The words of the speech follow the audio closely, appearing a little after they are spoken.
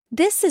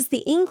This is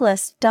the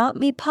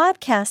Englist.me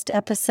podcast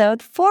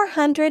episode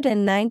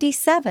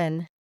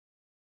 497.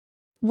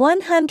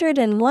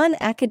 101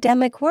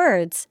 academic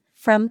words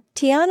from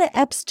Tiana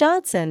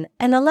Epps-Johnson,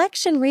 an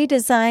election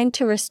redesign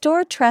to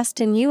restore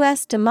trust in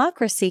U.S.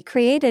 democracy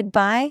created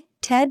by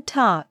TED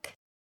Talk.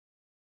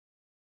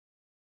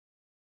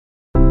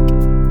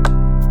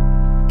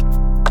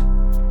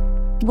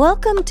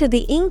 Welcome to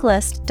the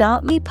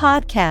Englist.me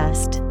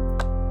podcast.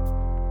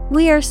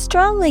 We are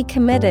strongly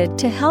committed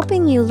to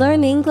helping you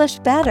learn English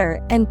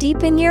better and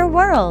deepen your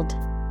world.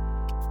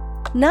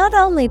 Not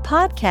only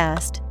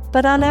podcast,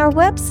 but on our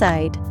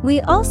website,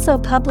 we also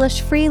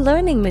publish free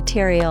learning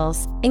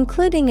materials,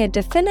 including a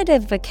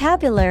definitive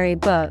vocabulary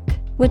book,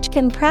 which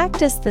can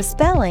practice the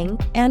spelling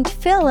and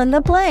fill in the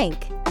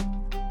blank.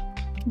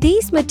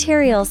 These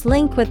materials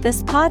link with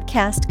this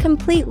podcast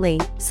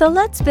completely, so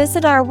let's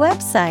visit our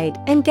website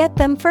and get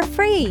them for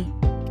free.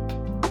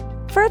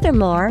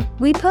 Furthermore,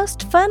 we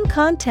post fun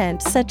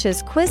content such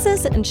as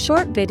quizzes and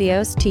short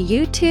videos to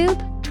YouTube,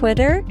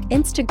 Twitter,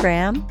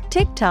 Instagram,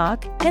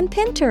 TikTok, and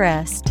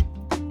Pinterest.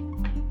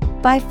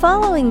 By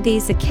following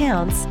these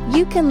accounts,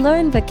 you can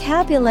learn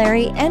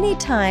vocabulary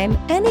anytime,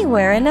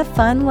 anywhere in a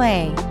fun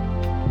way.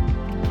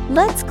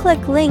 Let's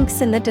click links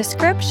in the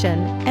description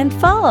and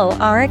follow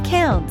our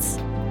accounts.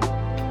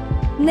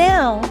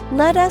 Now,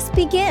 let us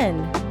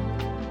begin.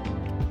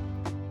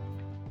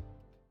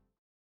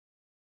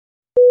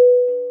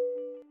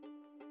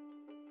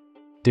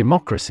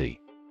 Democracy.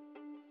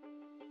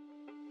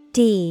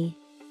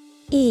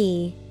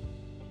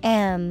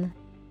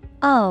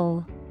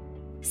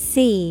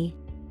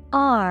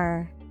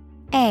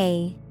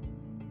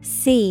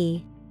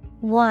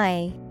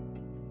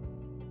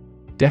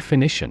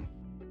 Definition: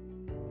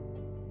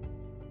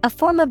 a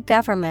form of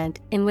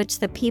government in which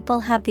the people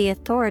have the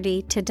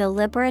authority to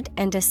deliberate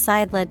and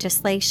decide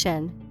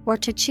legislation, or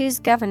to choose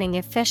governing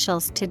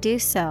officials to do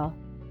so.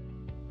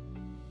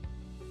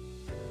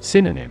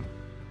 Synonym: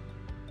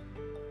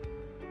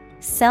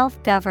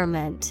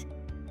 self-government,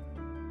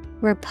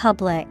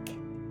 republic,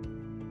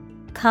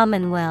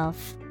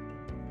 commonwealth.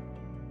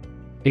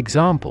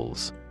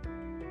 Examples: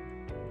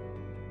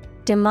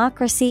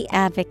 democracy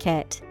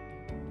advocate,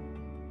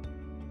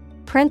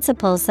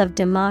 principles of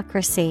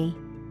democracy.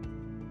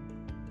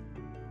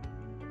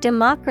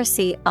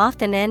 Democracy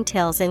often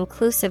entails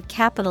inclusive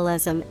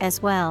capitalism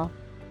as well.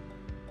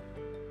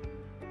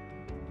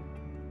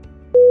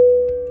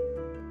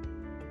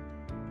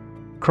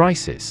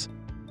 Crisis.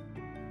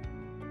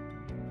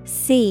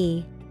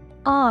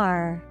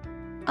 C-R-I-S-I-S.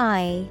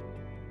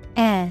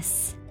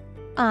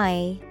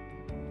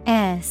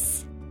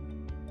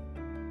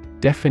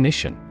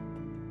 Definition: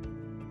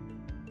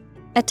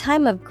 a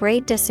time of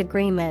great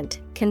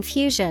disagreement,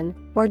 confusion,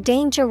 or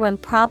danger when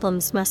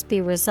problems must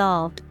be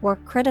resolved or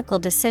critical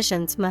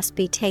decisions must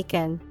be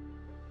taken.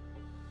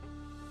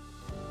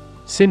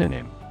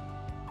 Synonym: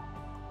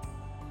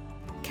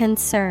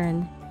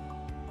 concern,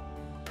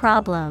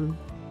 problem,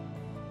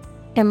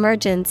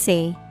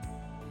 emergency.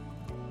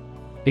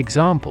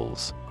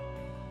 Examples: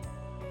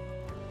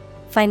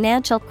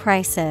 financial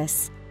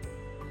crisis,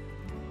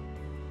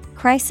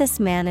 crisis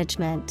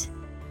management.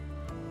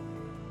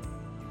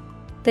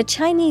 The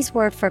Chinese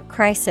word for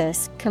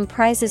crisis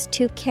comprises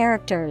two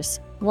characters,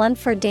 one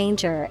for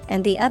danger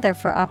and the other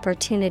for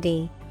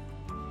opportunity.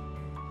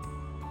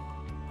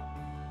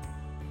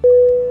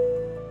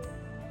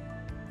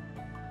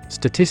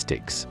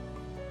 Statistics.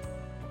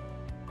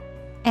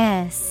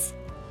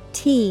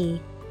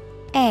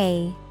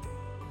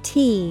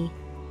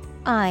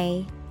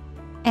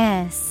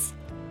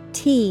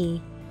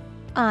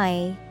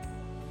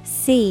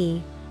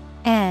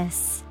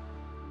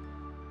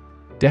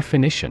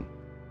 Definition: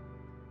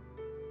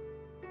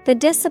 the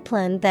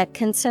discipline that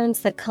concerns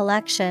the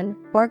collection,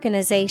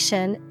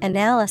 organization,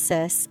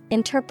 analysis,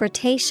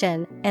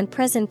 interpretation, and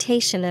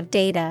presentation of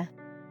data.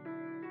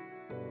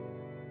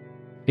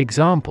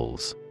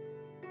 Examples: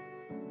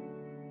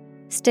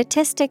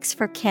 statistics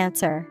for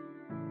cancer,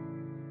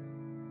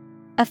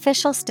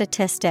 official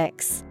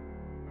statistics.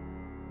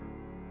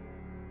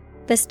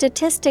 The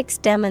statistics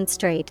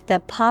demonstrate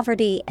that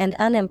poverty and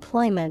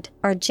unemployment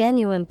are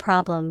genuine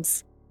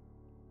problems.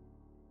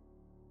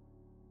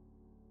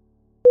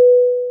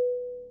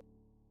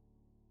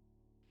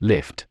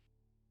 Lift.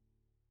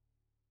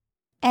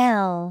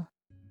 L-I-F-T.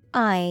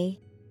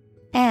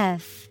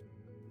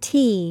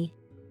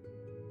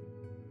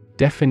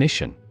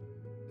 Definition: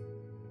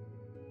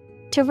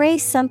 to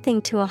raise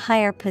something to a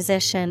higher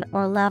position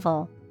or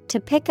level, to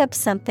pick up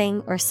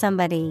something or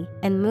somebody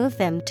and move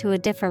them to a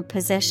different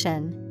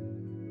position.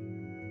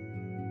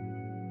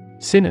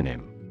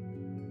 Synonym: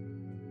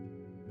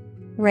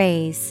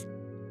 raise,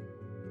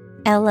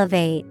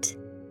 elevate,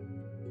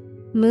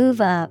 move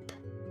up.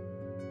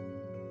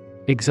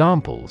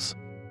 Examples: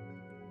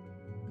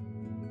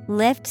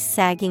 lift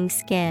sagging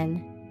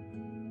skin,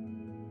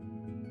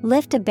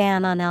 lift a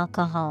ban on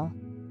alcohol.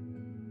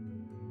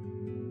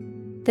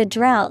 The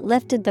drought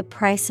lifted the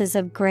prices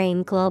of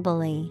grain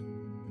globally.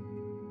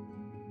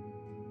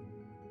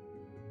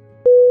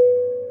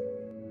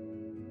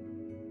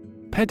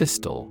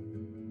 Pedestal.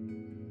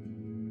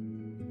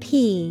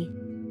 Pedestal.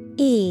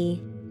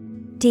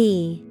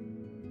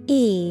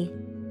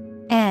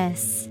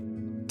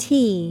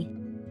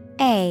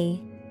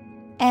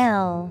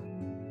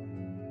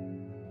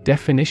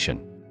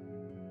 Definition.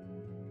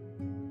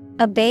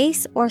 A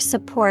base or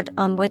support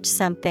on which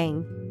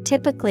something,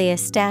 typically a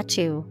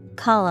statue,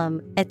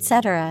 column,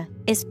 etc.,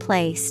 is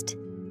placed.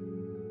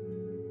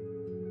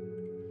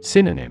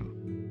 Synonym.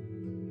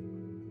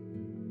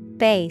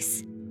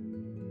 Base,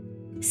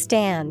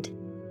 stand,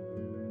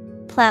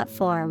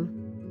 platform.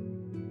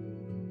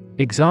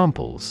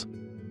 Examples.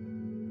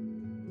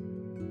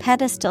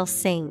 Pedestal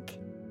sink.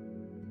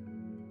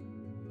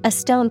 A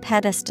stone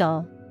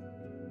pedestal.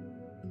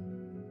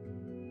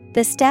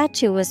 The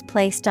statue was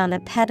placed on a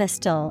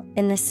pedestal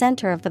in the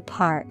center of the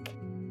park.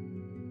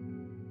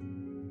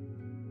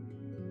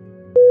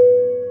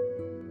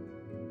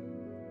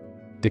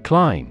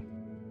 Decline.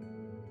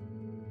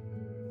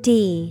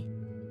 D-E-C-L-I-N-E.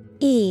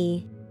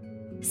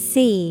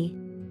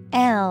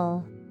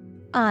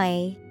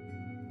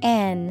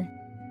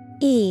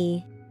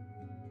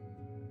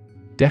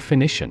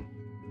 Definition.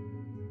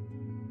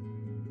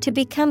 To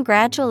become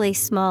gradually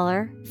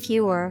smaller,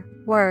 fewer,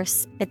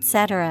 worse,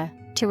 etc.,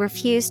 to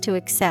refuse to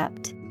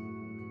accept.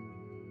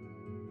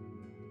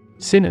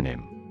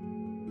 Synonym.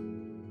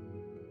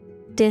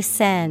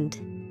 Descend,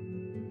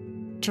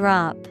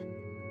 drop,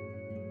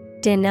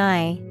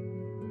 deny.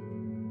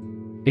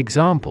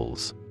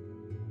 Examples.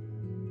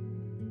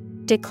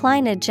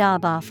 Decline a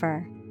job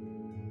offer.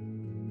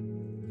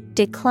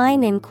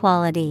 Decline in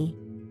quality.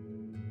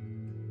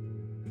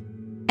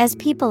 As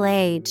people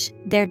age,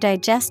 their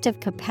digestive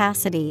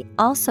capacity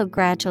also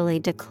gradually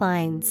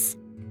declines.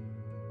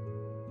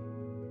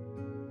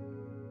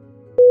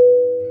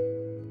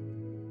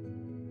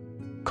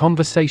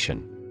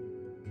 Conversation.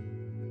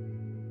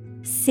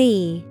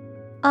 Conversation.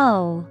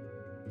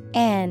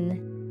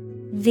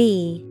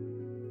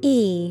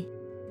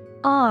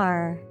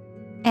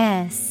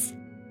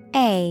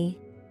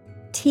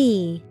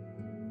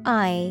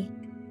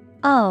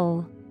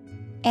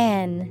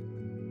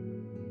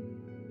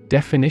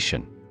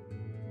 Definition.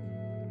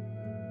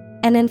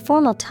 An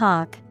informal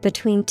talk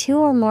between two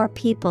or more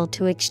people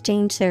to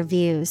exchange their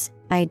views,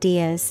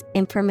 ideas,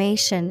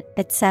 information,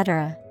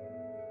 etc.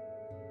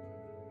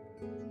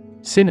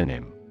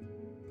 Synonym.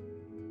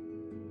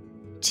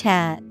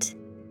 Chat,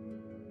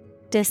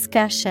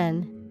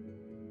 discussion,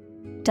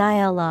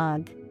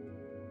 dialogue.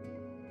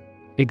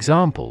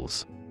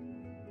 Examples.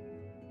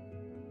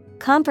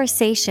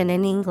 Conversation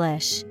in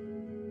English.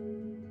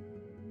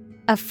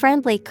 A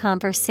friendly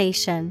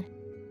conversation.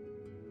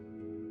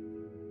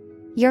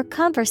 Your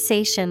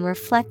conversation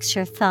reflects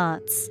your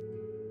thoughts.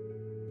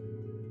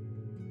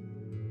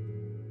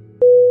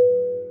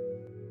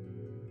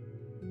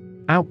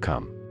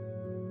 Outcome.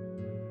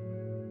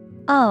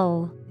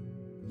 O-U-T-C-O-M-E.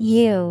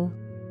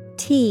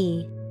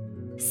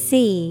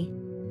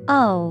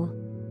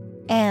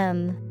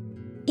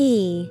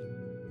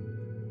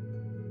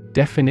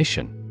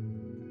 Definition.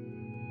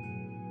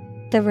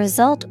 The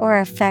result or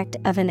effect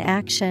of an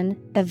action,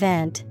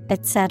 event,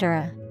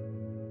 etc.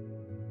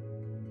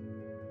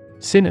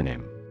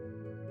 Synonym.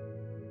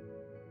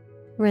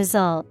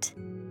 Result,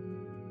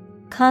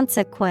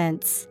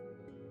 consequence,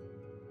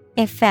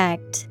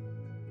 effect.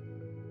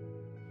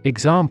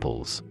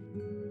 Examples.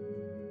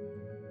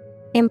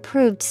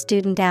 Improved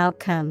student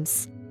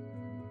outcomes.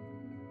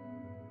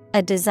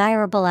 A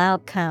desirable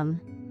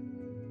outcome.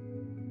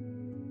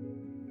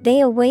 They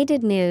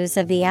awaited news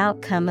of the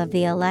outcome of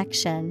the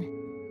election.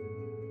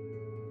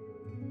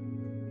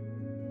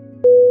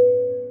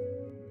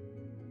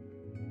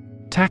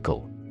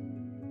 Tackle.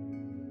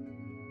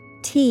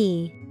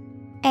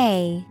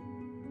 T-A-C-K-L-E.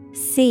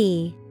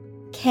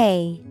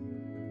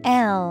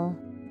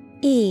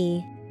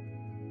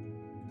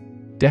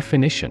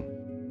 Definition.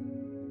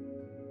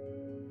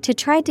 To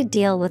try to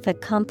deal with a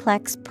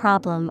complex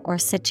problem or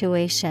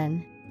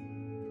situation.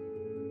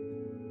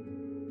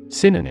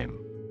 Synonym.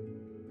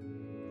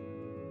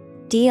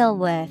 Deal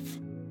with,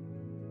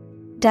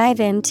 dive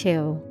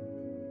into,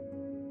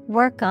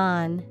 work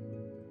on.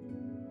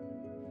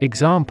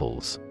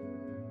 Examples.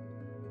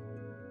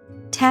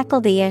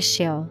 Tackle the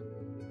issue.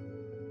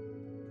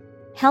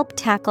 Help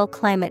tackle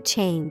climate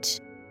change.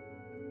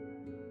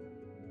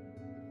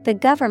 The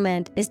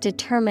government is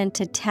determined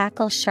to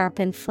tackle sharp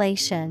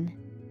inflation.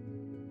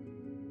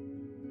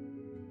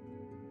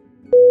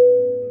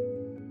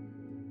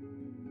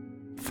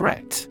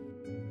 Threat.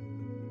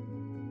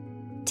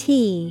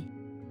 T-H-R-E-A-T.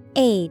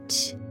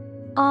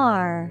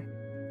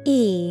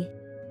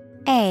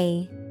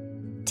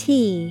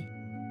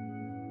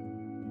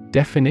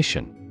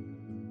 Definition.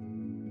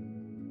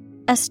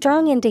 A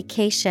strong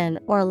indication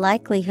or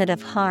likelihood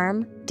of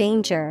harm,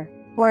 danger,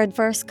 or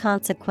adverse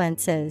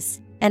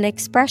consequences. An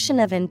expression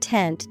of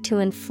intent to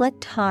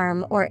inflict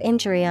harm or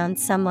injury on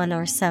someone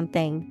or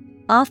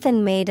something,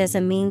 often made as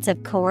a means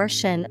of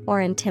coercion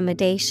or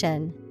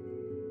intimidation.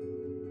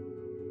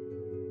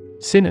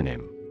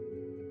 Synonym.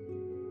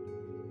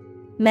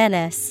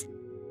 Menace,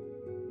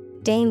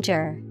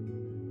 danger,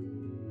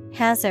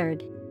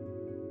 hazard.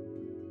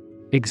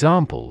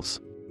 Examples: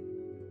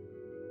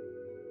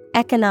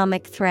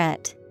 economic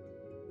threat,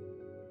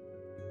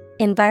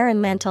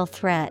 environmental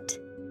threat.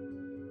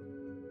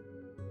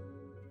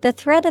 The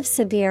threat of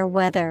severe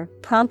weather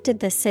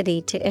prompted the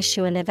city to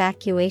issue an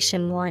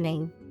evacuation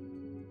warning.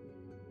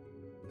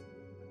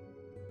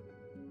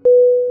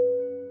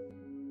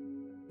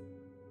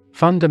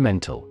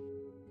 Fundamental.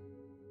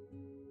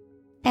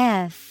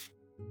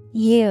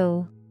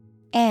 Fundamental.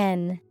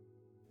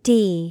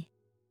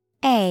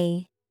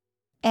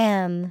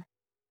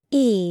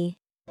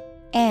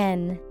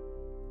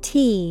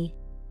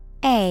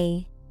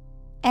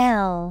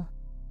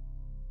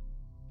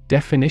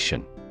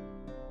 Definition: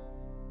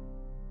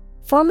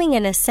 forming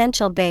an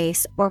essential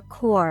base or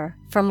core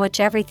from which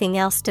everything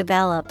else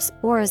develops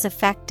or is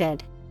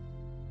affected.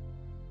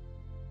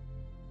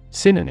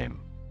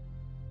 Synonym: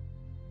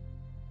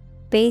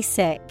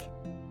 Basic,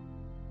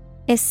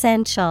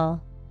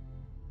 essential,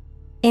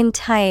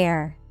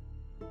 entire.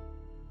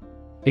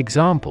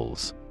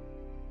 Examples: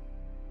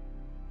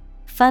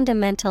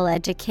 fundamental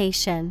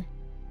education,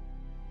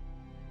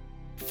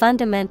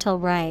 fundamental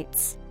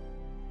rights.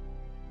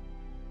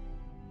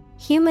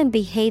 Human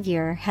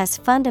behavior has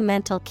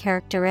fundamental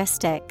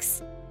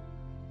characteristics.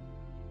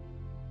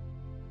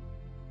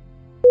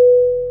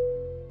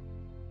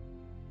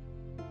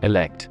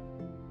 Elect.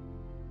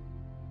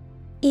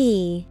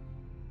 E-L-E-C-T.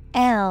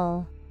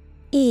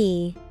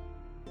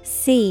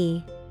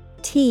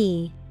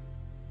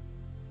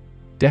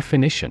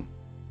 Definition: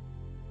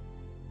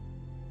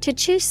 to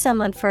choose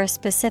someone for a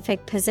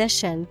specific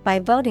position by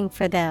voting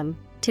for them,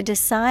 to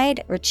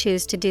decide or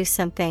choose to do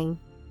something.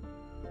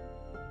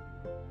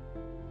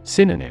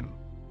 Synonym: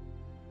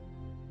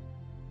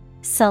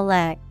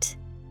 select,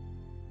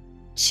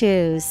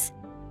 choose,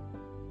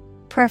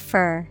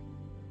 prefer.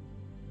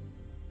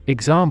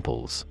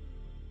 Examples: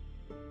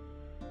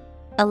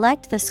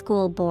 elect the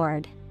school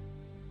board,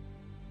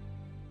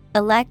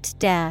 elect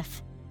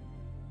death.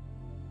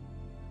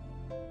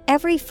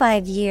 Every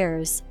 5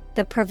 years,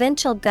 the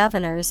provincial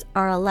governors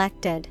are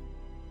elected.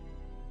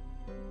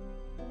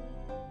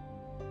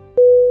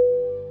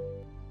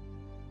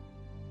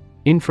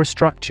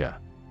 Infrastructure.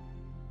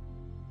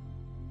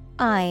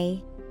 Infrastructure.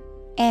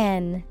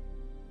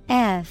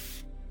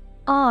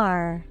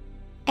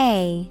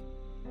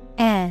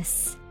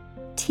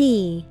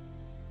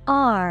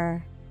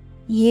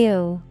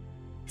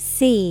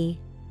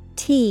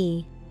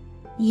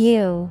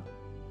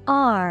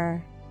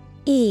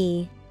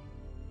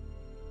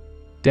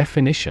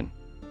 Definition: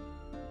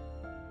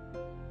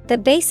 the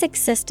basic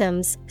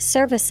systems,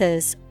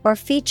 services, or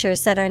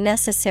features that are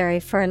necessary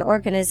for an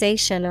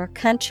organization or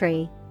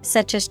country,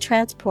 such as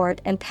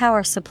transport and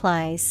power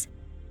supplies.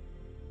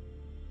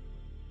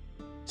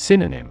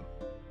 Synonym: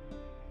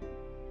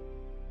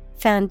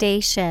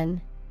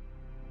 foundation,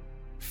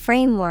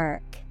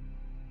 framework.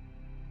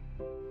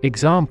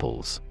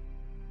 Examples: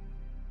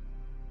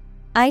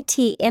 IT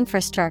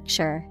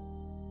infrastructure,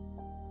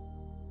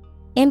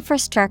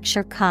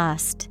 infrastructure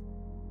cost.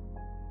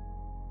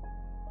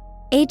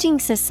 Aging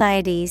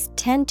societies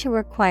tend to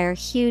require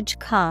huge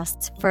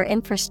costs for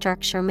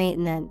infrastructure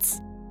maintenance.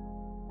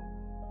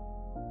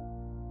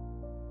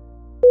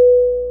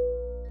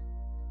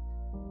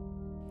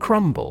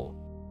 Crumble.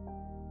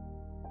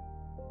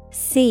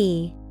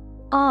 C-R-U-M-B-L-E.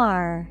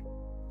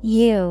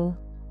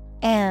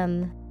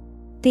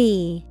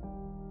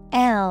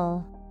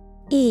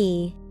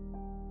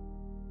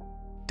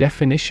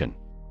 Definition: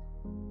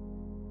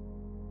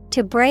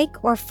 to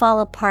break or fall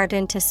apart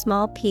into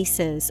small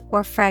pieces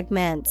or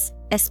fragments,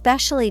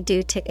 especially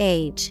due to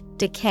age,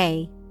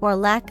 decay, or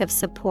lack of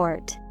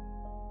support.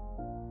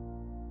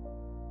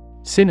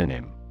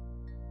 Synonym: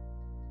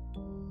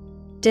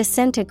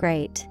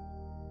 disintegrate,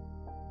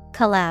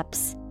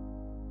 collapse,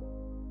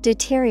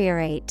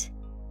 deteriorate.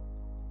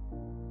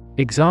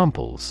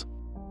 Examples: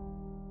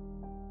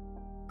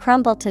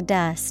 crumble to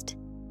dust,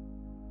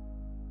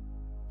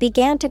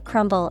 began to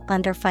crumble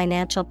under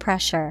financial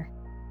pressure.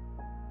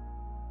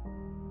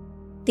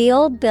 The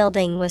old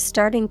building was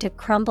starting to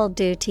crumble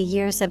due to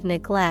years of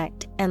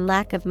neglect and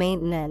lack of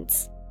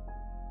maintenance.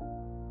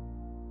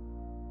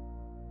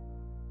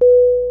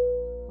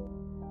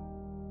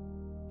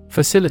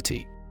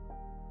 Facility.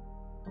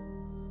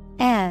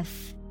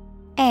 F-A-C-I-L-I-T-Y.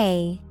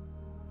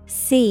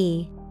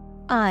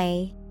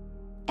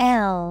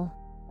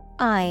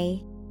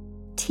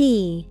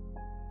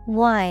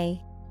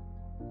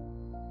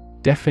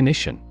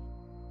 Definition: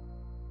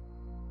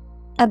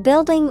 a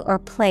building or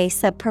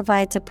place that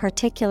provides a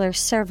particular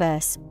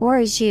service or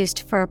is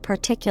used for a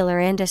particular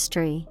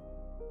industry.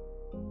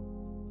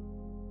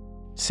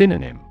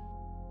 Synonym: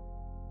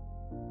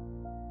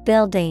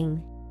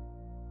 building,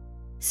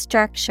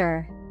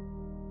 structure,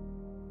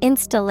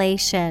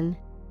 installation.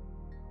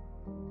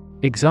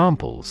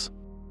 Examples: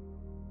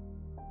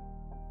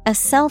 a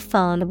cell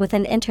phone with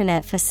an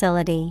internet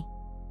facility.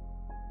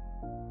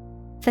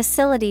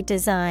 Facility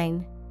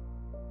design.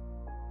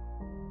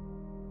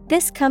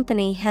 This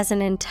company has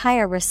an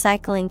entire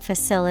recycling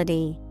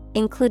facility,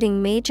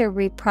 including major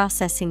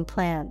reprocessing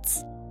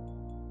plants.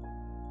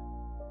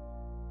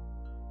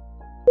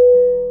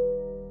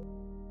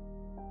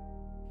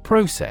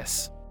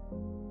 Process.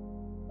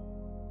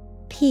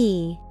 Process.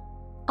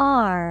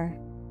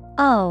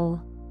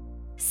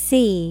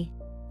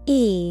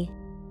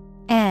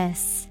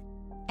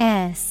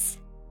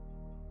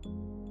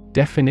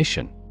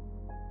 Definition.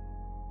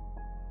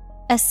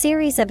 A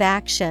series of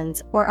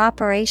actions or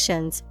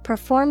operations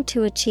performed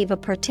to achieve a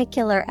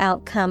particular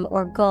outcome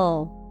or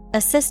goal,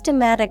 a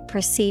systematic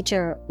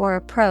procedure or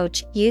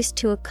approach used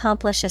to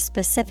accomplish a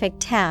specific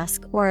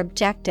task or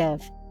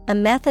objective, a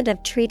method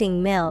of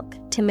treating milk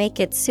to make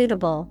it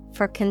suitable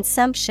for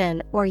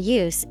consumption or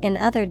use in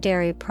other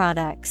dairy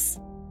products.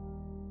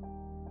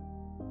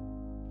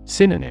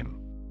 Synonym.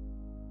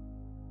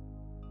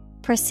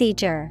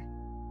 Procedure,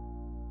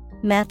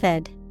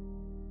 method,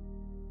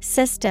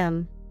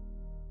 system.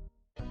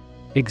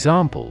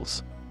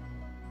 Examples.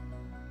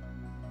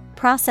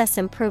 Process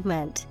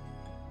improvement,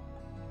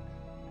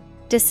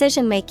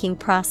 decision-making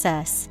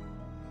process.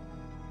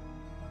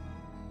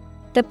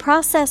 The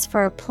process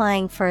for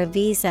applying for a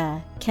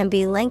visa can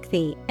be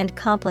lengthy and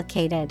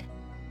complicated.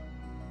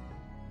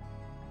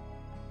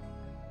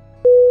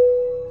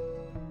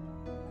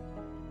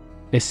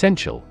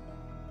 Essential.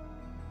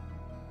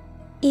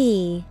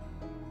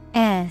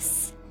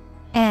 ESSENTIAL.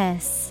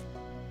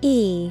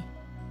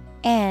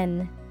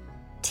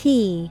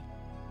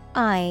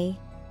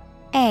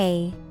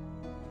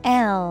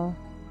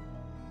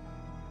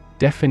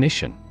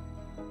 Definition.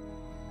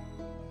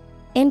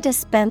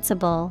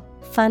 Indispensable,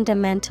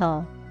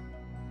 fundamental.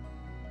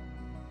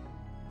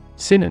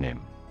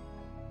 Synonym.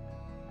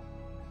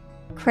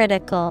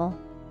 Critical,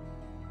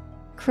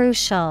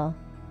 crucial,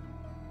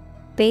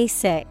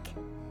 basic.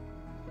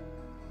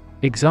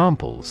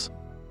 Examples.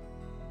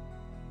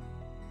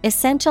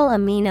 Essential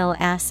amino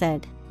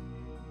acid.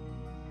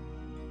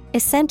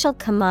 Essential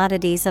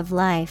commodities of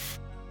life.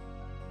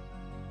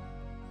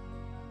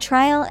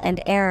 Trial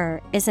and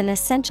error is an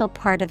essential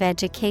part of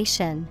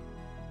education.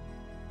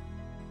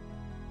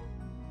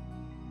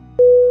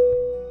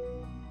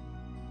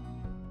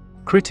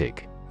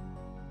 Critic.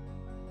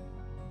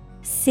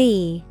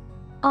 CRITIC.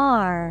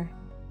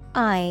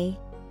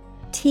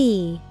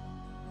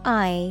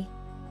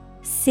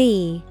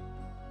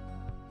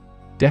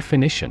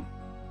 Definition.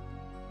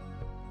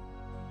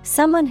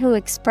 Someone who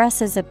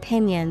expresses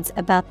opinions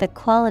about the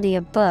quality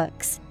of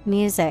books,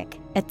 music,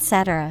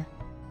 etc.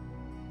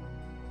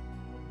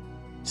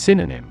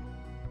 Synonym.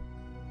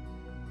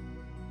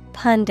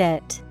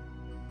 Pundit,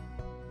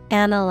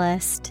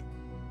 analyst,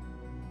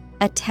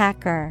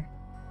 attacker.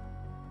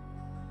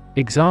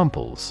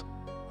 Examples.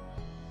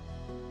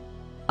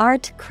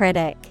 Art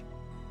critic,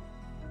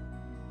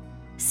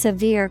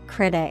 severe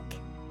critic.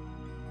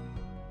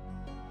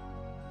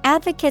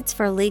 Advocates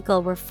for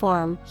legal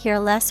reform hear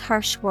less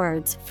harsh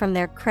words from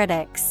their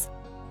critics.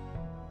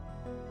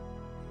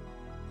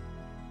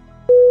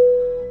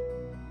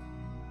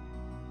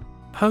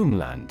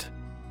 Homeland.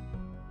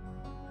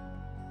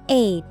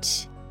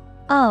 HOMELAND.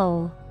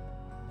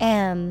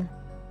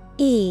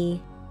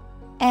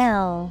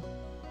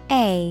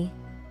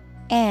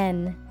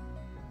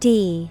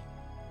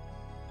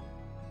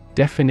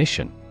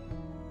 Definition.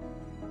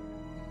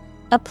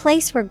 A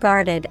place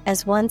regarded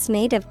as one's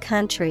native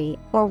country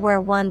or where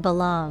one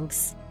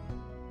belongs.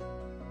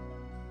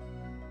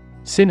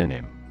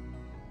 Synonym.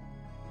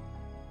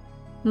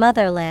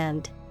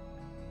 Motherland,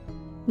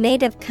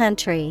 native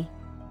country,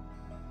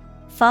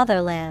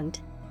 fatherland.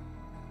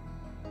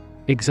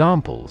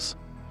 Examples.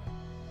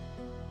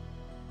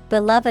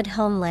 Beloved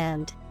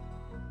homeland,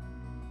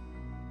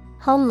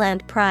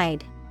 homeland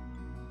pride.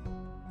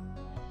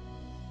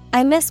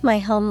 I miss my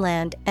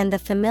homeland and the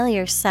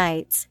familiar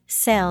sights,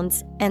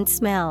 sounds, and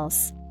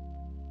smells.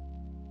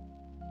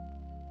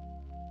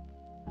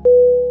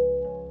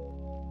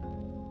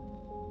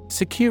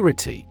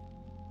 Security.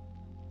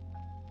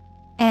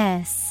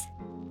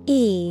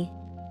 SECURITY.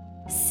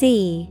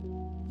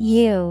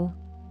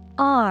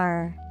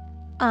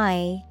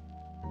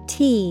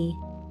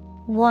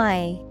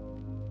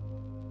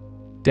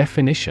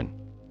 Definition.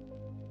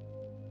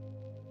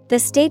 The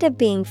state of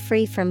being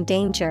free from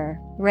danger,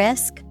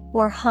 risk,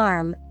 or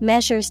harm,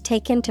 measures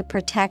taken to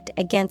protect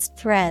against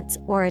threats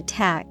or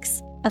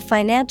attacks, a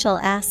financial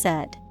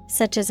asset,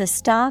 such as a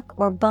stock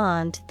or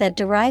bond that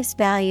derives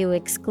value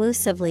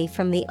exclusively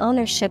from the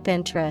ownership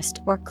interest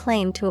or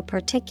claim to a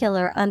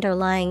particular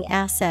underlying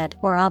asset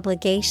or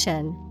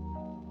obligation.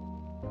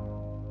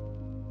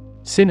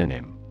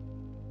 Synonym.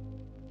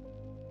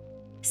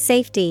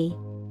 Safety,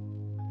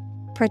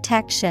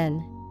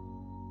 protection,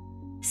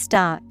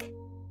 stock.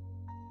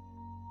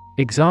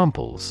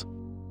 Examples.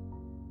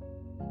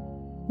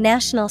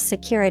 National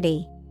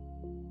security,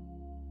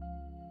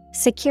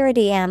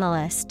 security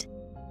analyst.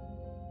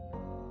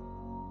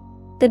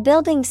 The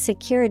building's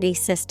security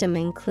system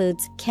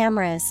includes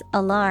cameras,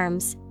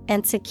 alarms,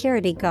 and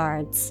security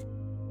guards.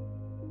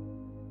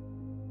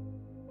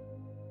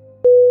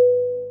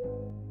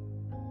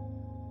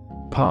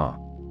 Par.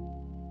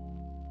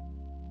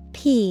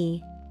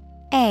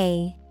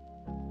 P-A-R.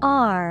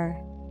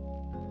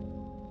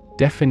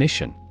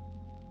 Definition.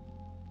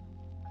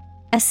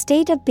 A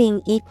state of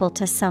being equal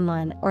to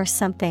someone or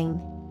something.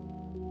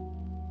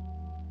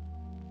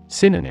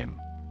 Synonym: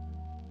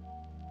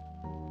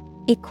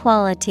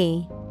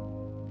 equality,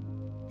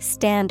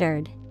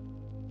 standard,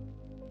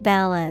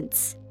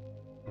 balance.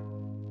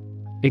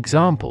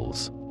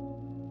 Examples: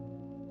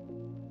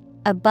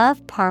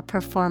 Above par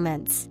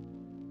performance,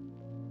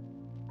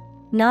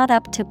 not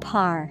up to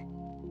par.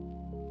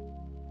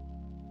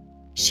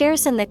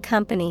 Shares in the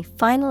company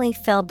finally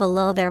fell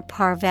below their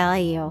par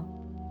value.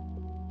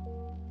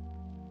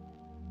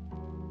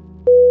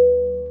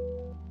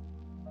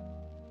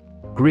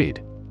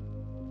 Grid.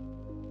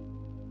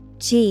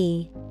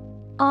 G-R-I-D.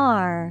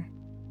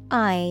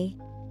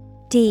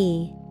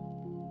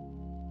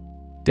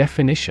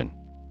 Definition: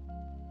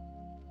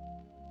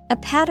 a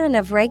pattern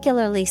of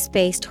regularly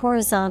spaced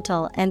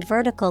horizontal and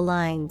vertical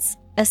lines,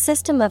 a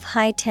system of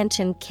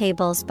high-tension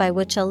cables by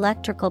which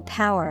electrical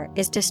power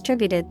is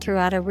distributed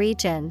throughout a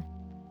region.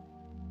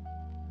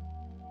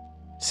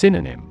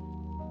 Synonym: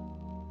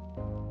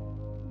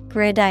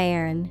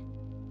 Gridiron,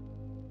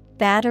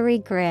 battery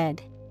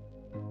grid,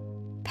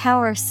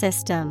 power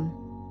system.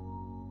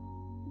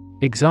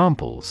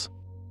 Examples: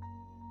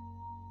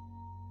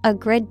 a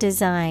grid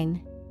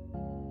design,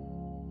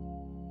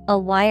 a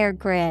wire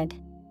grid.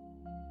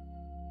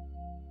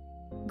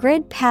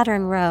 Grid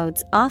pattern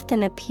roads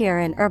often appear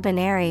in urban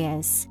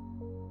areas.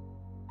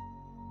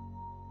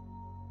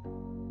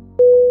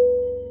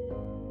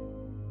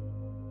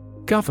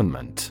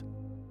 Government.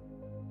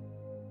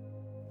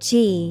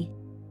 G-O-V-E-R-N-M-E-N-T.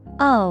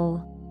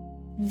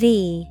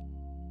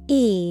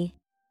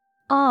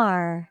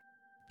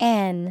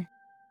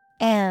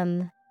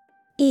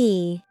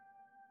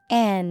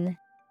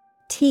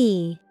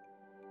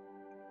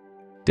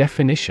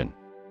 Definition: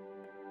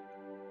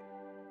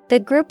 the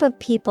group of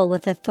people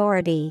with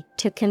authority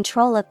to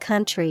control a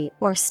country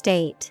or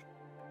state.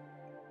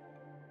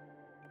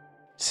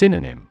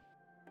 Synonym: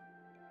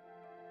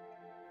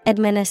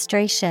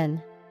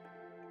 administration,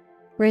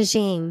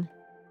 regime,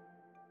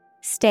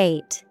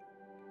 state.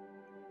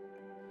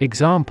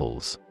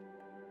 Examples: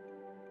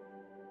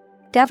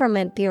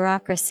 government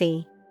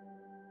bureaucracy,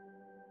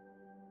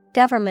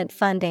 government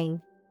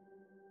funding.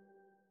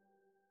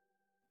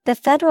 The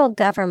federal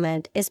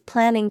government is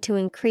planning to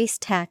increase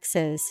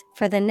taxes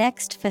for the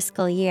next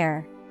fiscal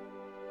year.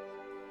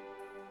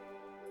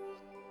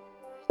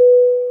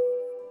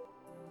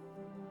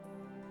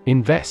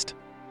 Invest.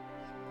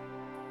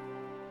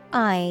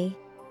 I-N-V-E-S-T.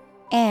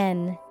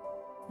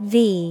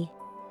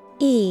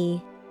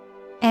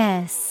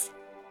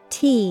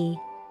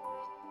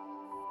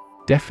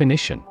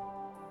 Definition: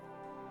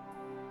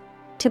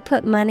 to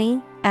put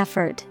money,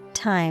 effort,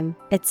 time,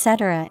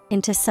 etc.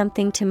 into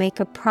something to make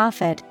a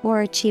profit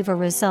or achieve a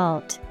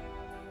result.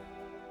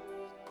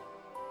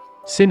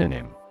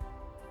 Synonym: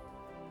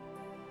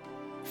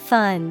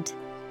 fund,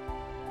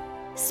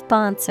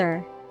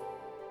 sponsor,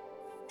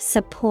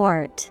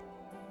 support.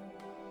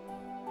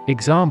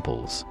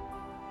 Examples: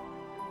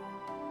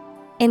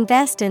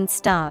 invest in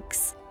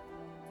stocks,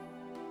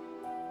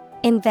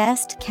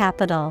 invest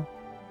capital.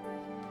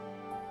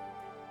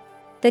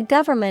 The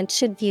government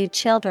should view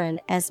children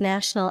as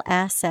national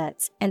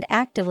assets and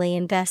actively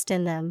invest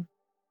in them.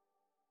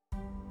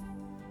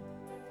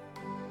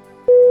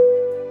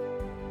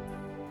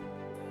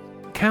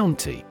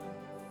 County.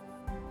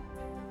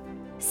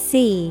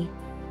 C-O-U-N-T-Y.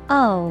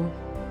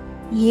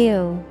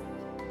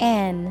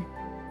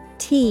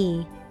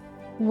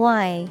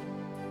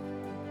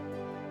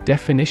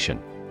 Definition: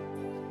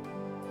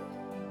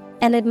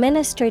 an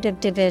administrative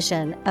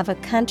division of a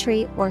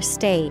country or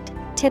state,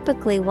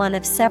 typically one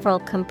of several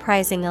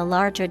comprising a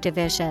larger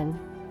division.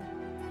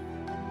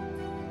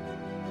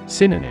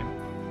 Synonym: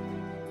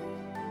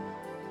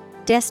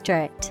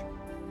 district,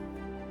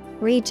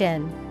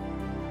 region,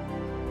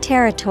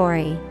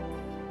 territory.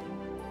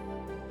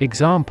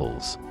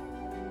 Examples: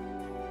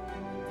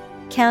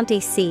 county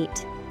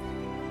seat,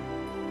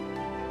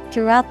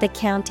 throughout the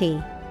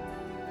county.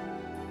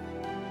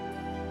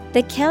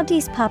 The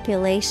county's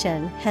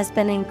population has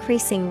been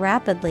increasing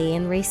rapidly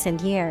in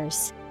recent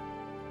years.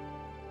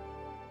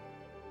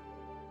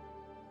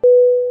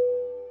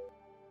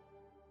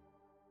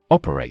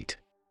 Operate.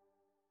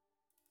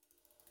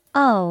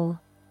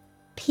 O-P-E-R-A-T-E.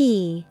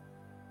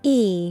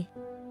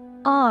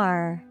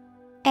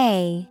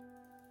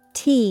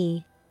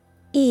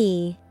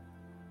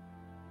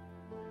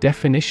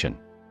 Definition: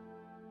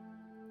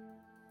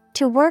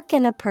 to work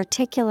in a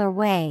particular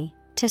way,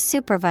 to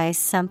supervise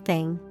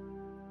something.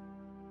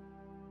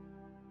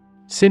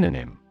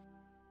 Synonym: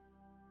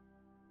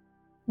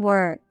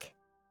 work,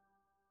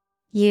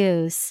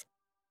 use,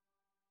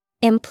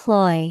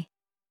 employ.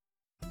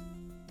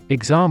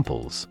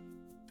 Examples: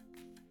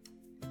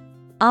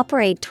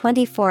 operate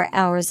 24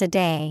 hours a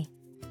day,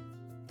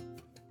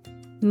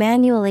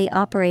 manually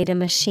operate a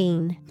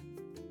machine.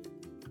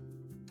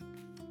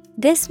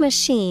 This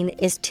machine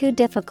is too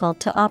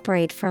difficult to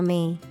operate for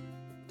me.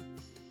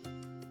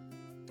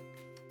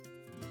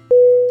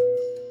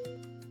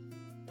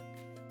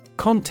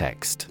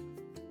 Context.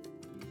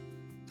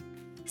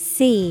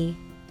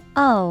 C-O-N-T-E-X-T.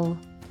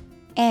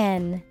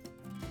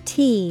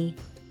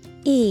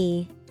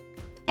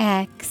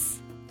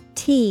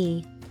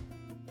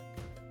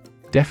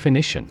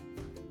 Definition.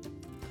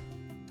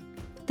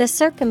 The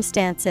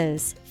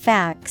circumstances,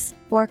 facts,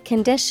 or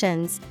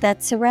conditions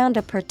that surround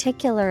a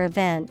particular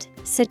event,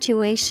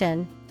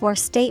 situation, or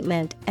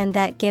statement and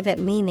that give it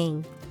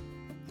meaning.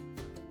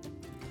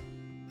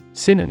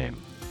 Synonym.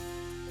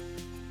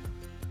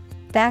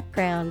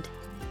 Background,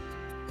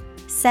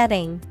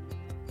 setting,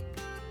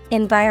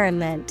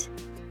 environment.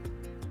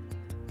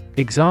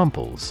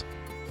 Examples.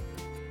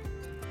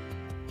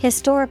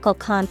 Historical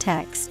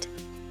context,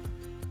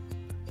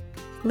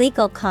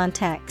 legal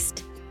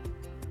context.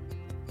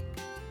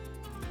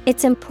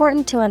 It's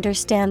important to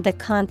understand the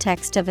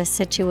context of a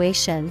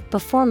situation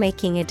before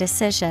making a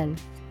decision.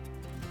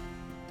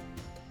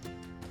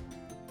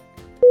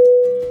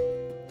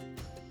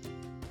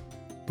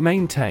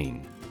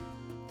 Maintain.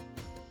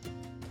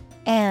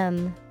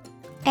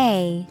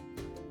 M-A-I-N-T-A-I-N.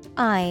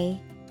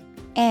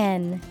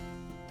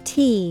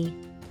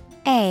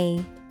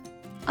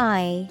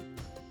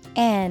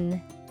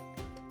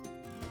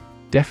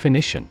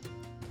 Definition.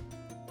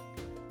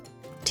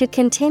 To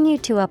continue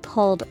to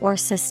uphold or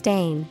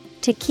sustain,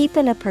 to keep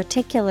in a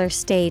particular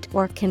state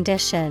or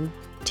condition,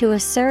 to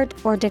assert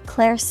or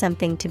declare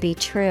something to be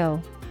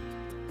true.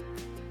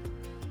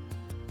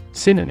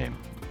 Synonym.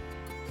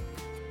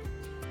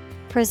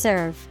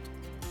 Preserve,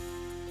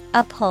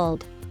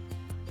 uphold,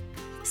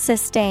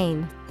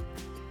 sustain.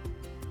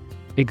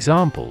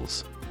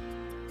 Examples.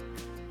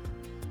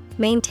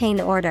 Maintain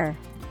order,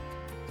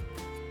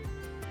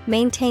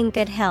 maintain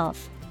good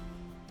health.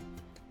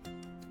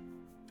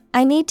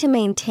 I need to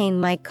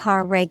maintain my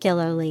car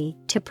regularly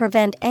to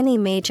prevent any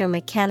major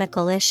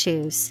mechanical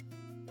issues.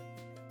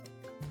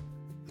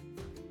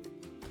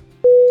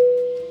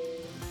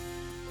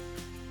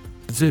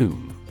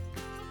 Zoom.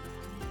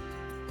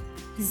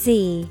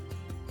 Z-O-O-M.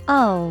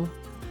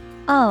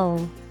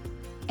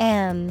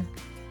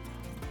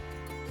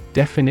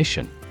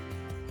 Definition.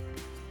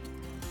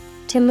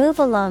 To move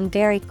along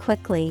very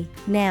quickly,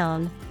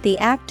 noun, the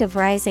act of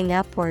rising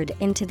upward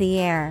into the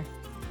air.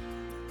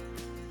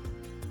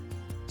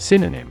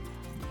 Synonym.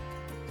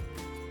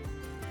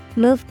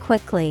 Move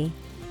quickly,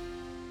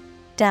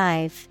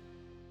 dive,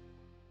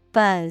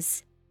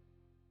 buzz.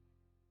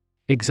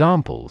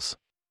 Examples.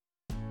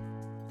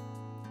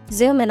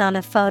 Zoom in on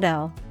a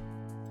photo.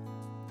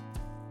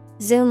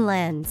 Zoom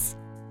lens.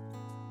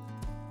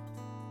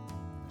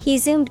 He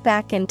zoomed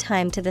back in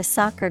time to the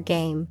soccer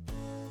game.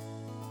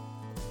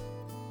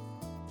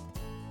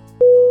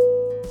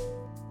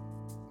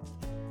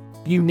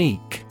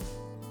 Unique.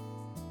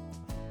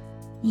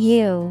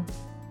 U-N-I-Q-U-E.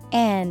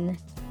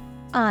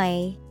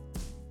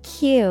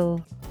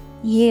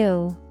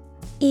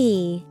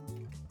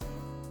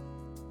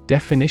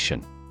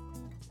 Definition.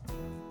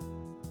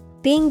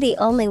 Being the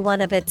only one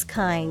of its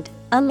kind,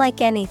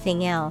 unlike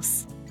anything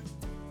else.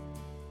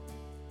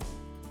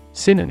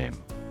 Synonym.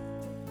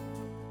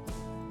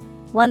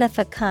 One of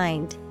a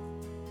kind.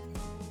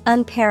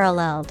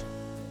 Unparalleled.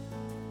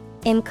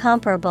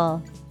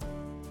 Incomparable.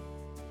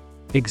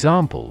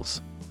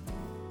 Examples.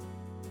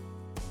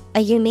 A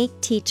unique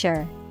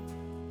teacher.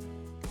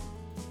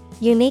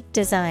 Unique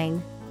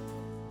design.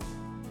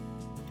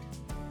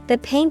 The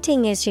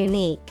painting is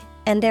unique,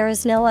 and there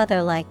is no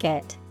other like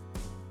it.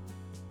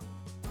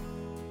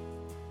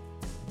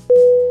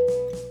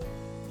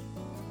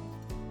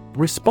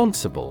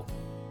 Responsible.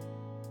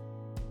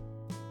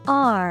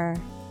 R-E-S-P-O-N-S-I-B-L-E.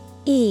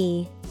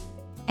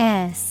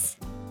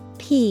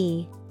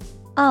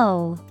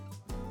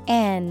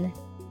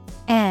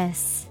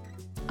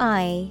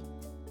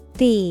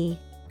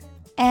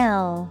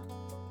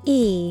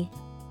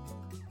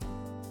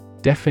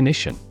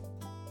 Definition.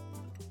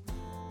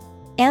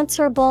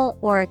 Answerable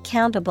or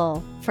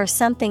accountable for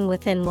something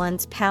within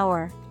one's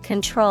power,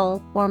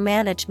 control, or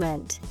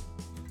management.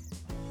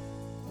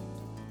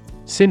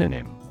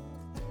 Synonym.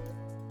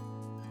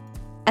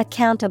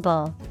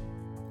 Accountable,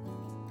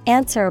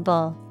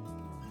 answerable,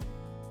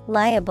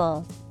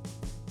 liable.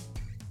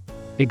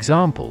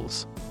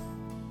 Examples.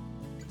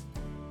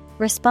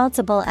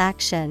 Responsible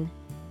action.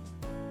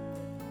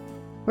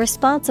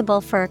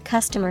 Responsible for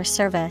customer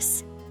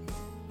service.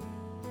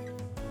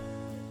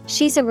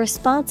 She's a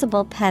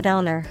responsible pet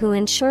owner who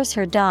ensures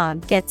her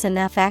dog gets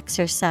enough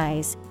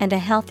exercise and a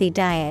healthy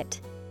diet.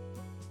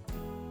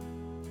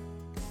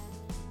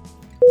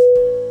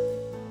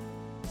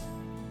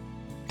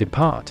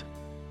 Depart.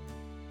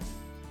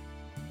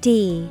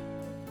 D-E-P-A-R-T.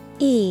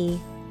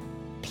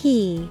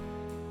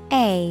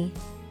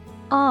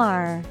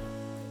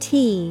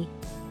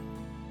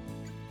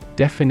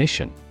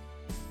 Definition.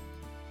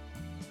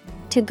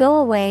 To go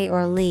away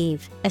or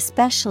leave,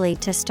 especially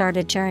to start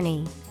a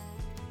journey.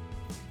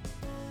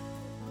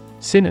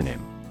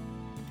 Synonym.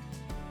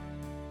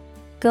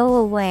 Go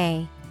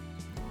away,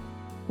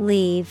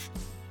 leave,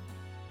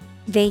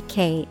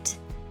 vacate.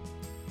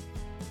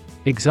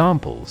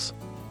 Examples.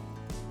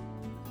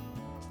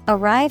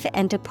 Arrive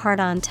and depart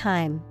on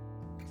time.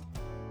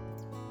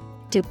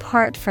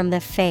 Depart from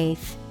the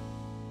faith.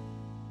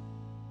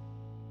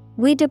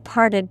 We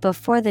departed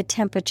before the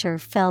temperature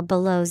fell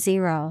below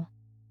zero.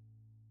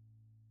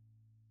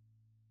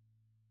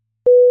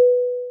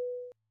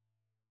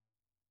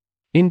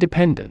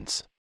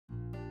 Independence.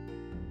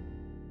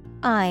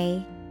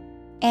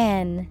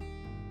 INDEPENDENCE.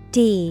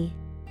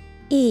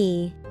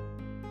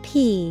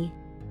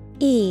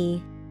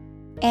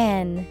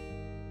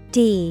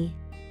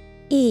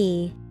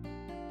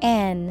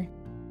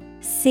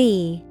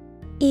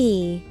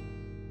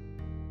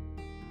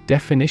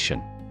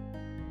 Definition.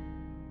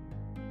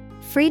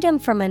 Freedom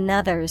from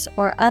another's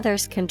or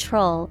others'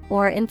 control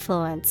or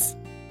influence.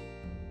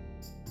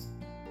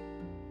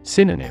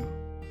 Synonym.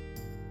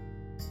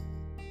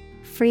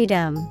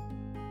 Freedom,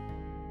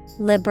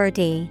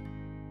 liberty,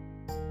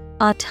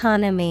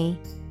 autonomy.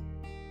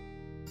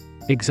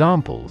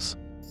 Examples.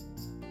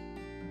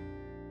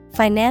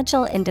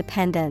 Financial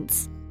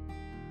independence.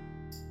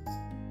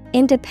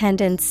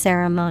 Independence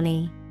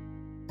ceremony.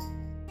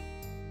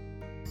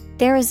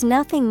 There is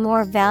nothing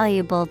more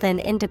valuable than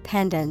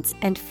independence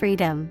and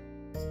freedom.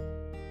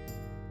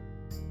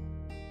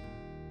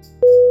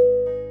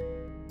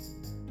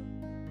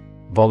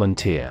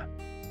 Volunteer.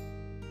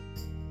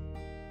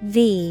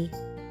 VOLUNTEER.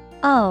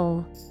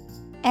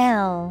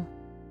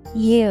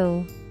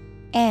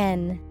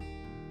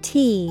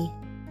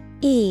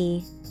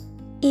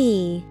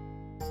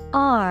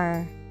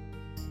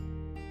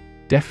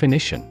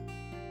 Definition.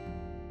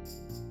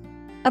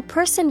 A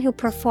person who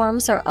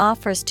performs or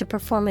offers to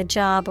perform a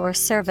job or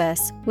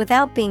service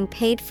without being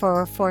paid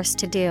for or forced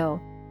to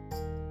do.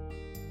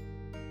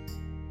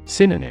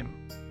 Synonym.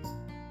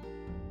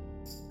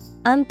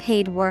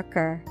 Unpaid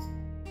worker,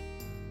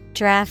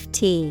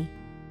 draftee,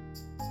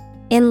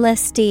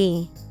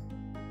 enlistee.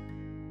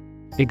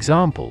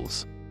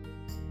 Examples.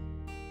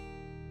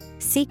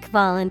 Seek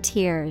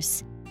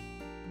volunteers.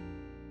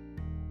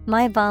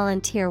 My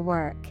volunteer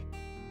work.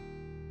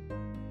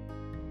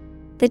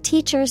 The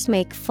teachers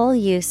make full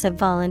use of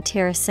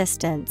volunteer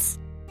assistance.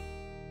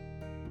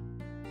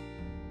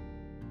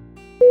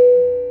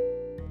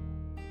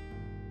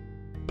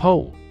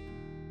 Pole.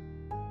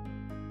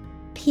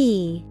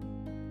 POLL.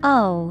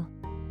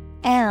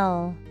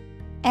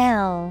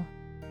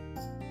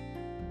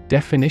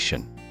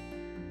 Definition.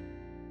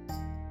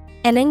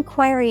 An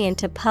inquiry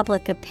into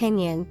public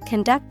opinion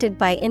conducted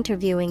by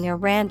interviewing a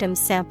random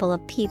sample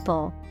of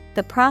people,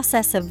 the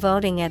process of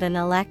voting at an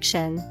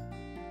election.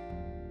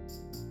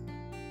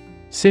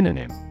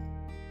 Synonym.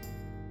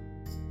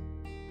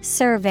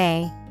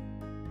 Survey,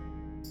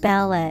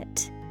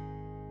 ballot,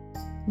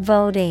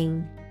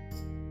 voting.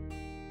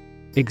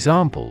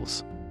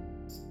 Examples.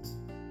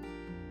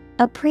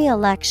 A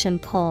pre-election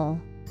poll.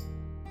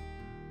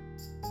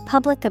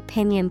 Public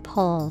opinion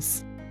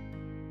polls.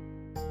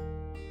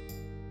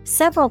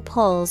 Several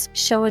polls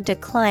show a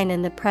decline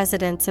in the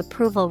president's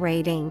approval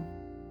rating.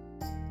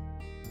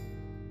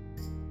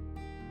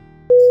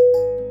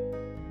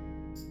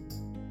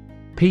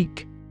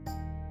 Peak.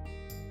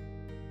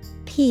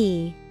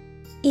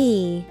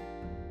 PEAK.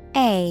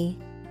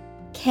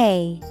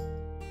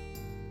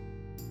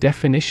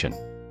 Definition.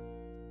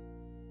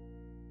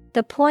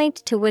 The point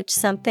to which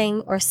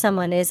something or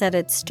someone is at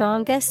its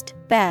strongest,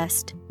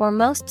 best, or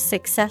most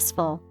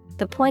successful,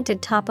 the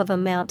pointed top of a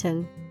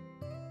mountain.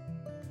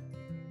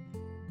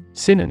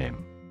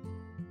 Synonym.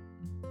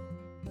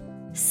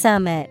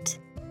 Summit,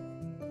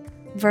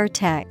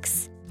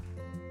 vertex,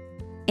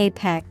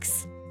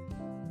 apex.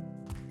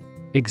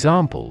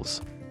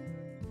 Examples.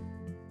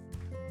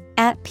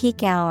 At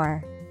peak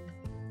hour.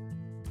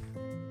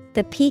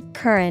 The peak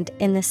current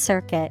in the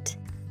circuit.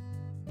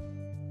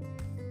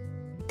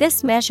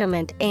 This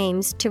measurement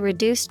aims to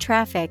reduce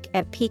traffic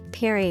at peak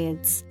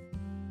periods.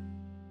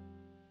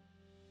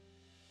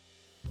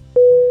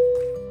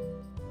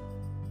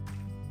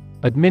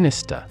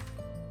 Administer.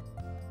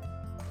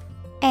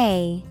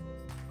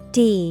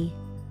 ADMINISTER.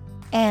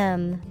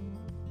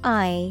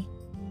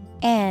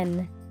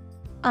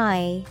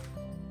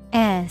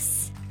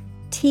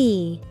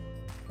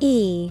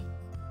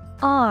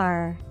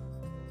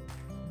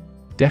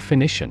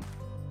 Definition.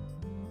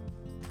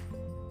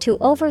 To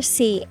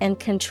oversee and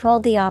control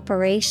the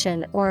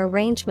operation or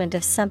arrangement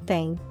of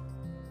something.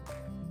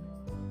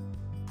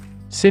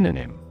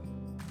 Synonym.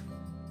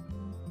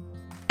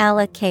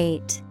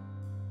 Allocate,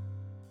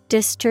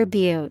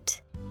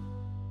 distribute,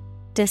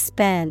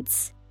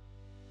 dispense.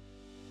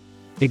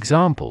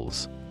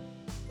 Examples.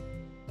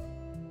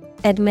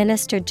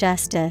 Administer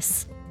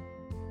justice.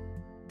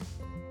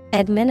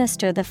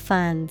 Administer the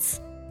funds.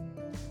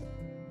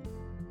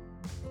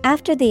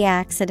 After the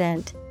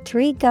accident,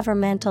 3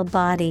 governmental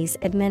bodies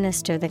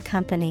administer the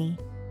company.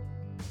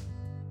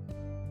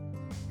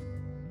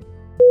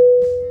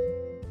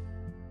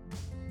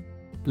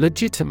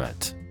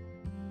 Legitimate.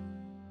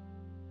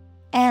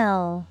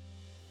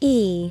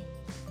 LEGITIMATE.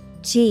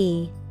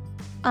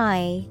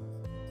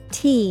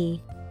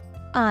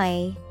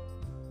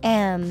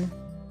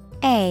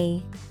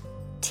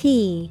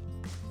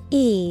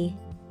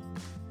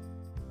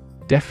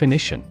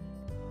 Definition.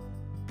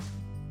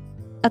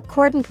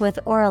 Accordant with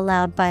or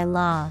allowed by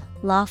law,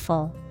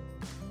 lawful.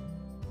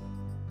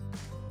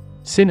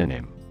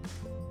 Synonym.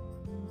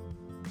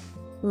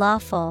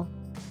 Lawful,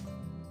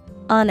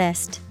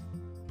 honest,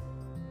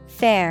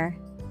 fair.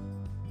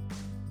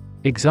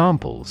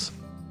 Examples.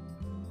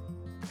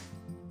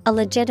 A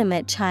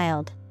legitimate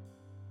child.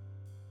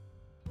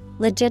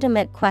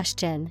 Legitimate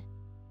question.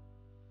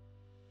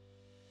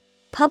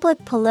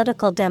 Public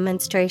political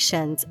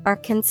demonstrations are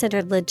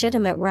considered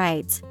legitimate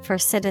rights for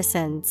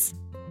citizens.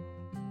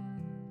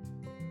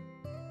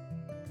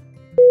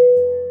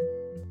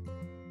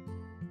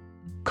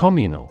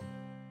 Communal.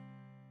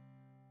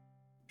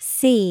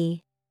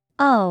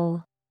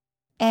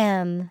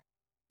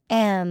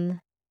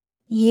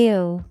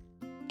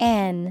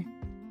 COMMUNAL.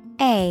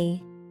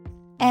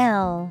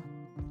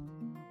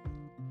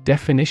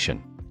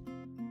 Definition.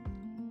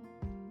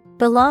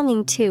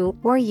 Belonging to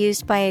or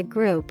used by a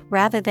group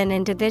rather than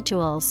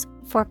individuals,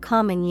 for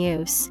common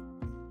use.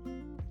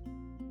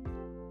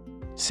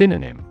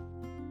 Synonym.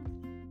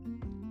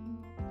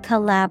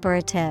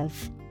 Collaborative,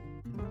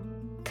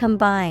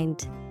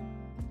 combined,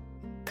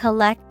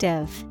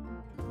 collective.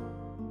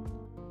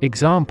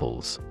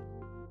 Examples.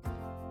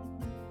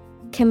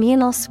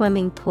 Communal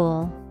swimming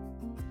pool.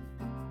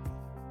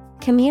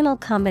 Communal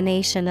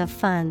combination of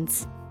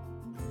funds.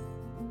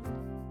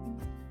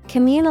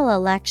 Communal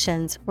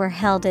elections were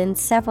held in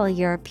several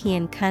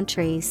European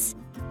countries.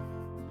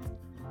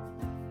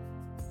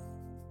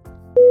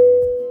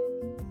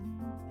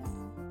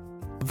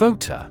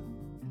 Voter.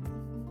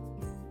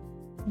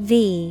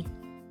 VOTER.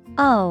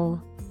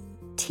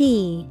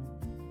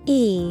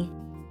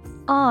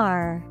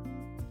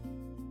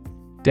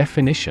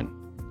 Definition.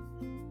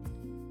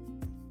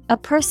 A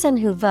person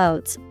who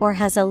votes or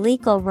has a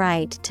legal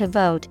right to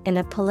vote in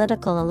a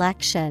political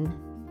election.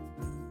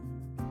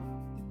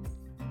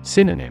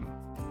 Synonym.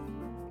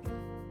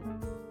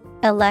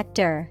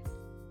 Elector,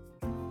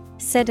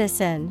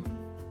 citizen.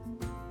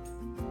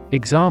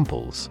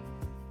 Examples.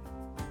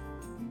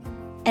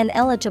 An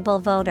eligible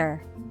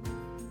voter.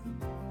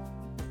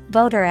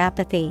 Voter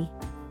apathy.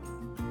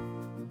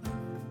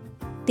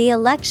 The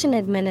election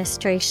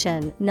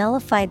administration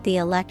nullified the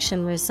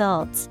election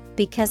results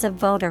because of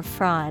voter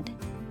fraud.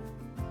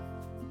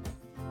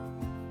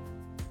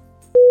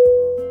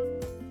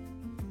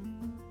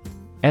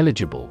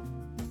 Eligible.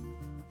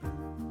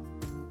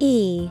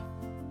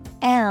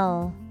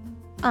 ELIGIBLE.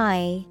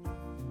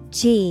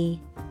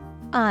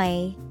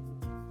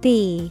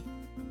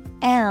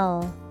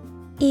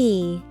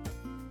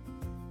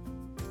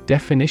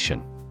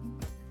 Definition.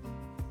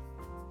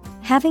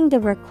 Having the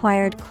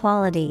required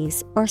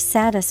qualities or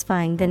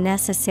satisfying the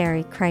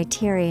necessary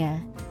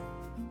criteria.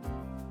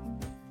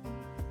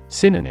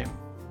 Synonym.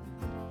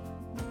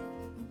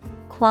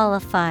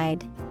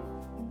 Qualified,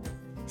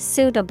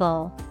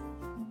 suitable,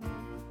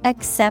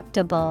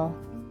 acceptable.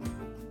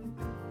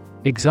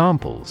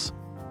 Examples.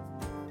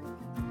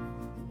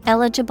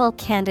 Eligible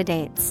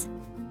candidates.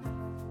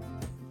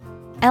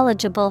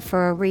 Eligible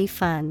for a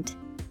refund.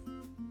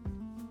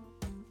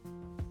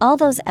 All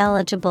those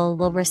eligible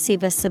will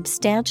receive a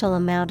substantial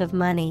amount of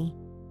money.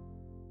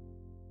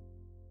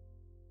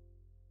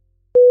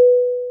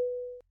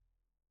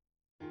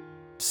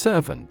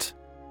 Servant.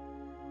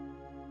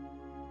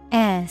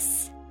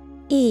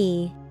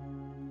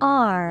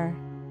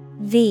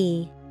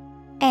 SERVANT.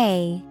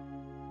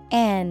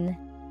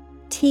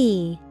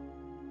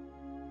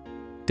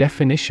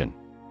 Definition.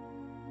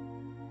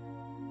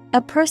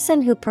 A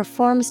person who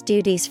performs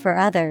duties for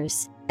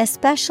others,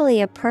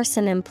 especially a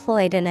person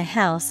employed in a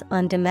house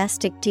on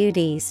domestic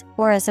duties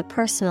or as a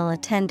personal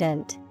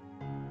attendant.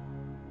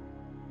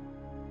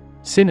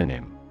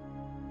 Synonym.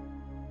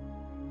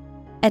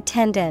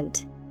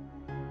 Attendant,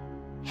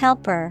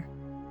 helper,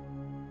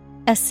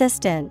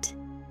 assistant.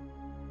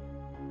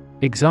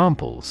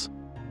 Examples.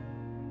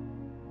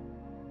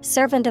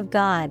 Servant of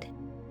God.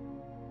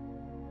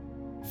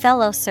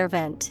 Fellow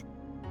servant.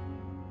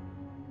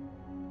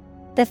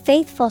 The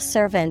faithful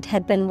servant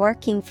had been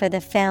working for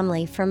the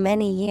family for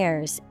many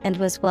years and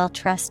was well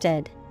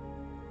trusted.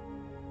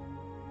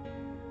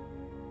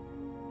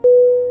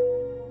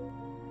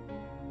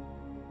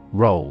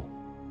 Roll.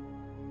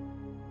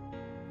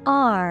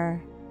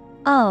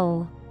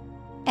 ROLL.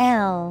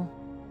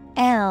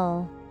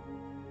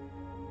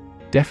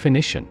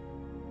 Definition.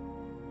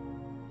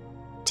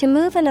 To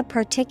move in a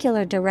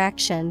particular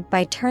direction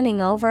by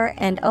turning over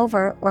and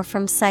over or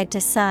from side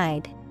to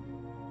side.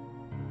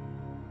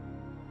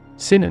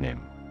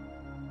 Synonym.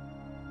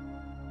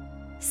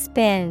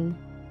 Spin,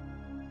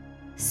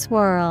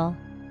 swirl,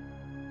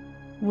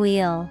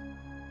 wheel.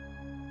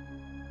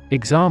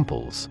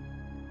 Examples.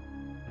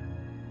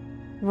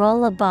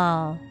 Roll a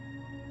ball.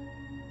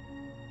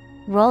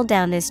 Roll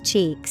down his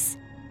cheeks.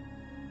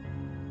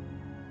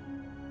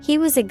 He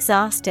was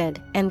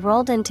exhausted and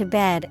rolled into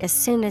bed as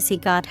soon as he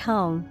got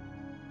home.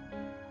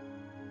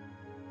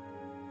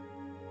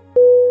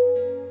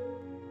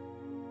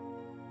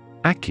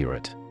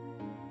 Accurate.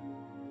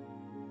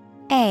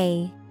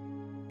 ACCURATE.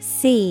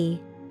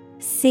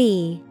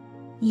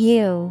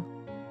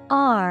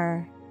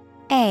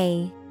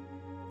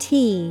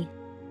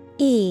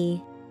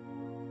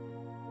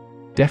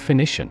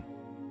 Definition.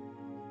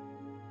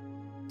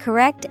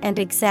 Correct and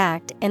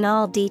exact in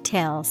all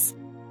details.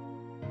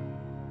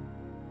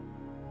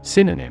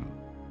 Synonym.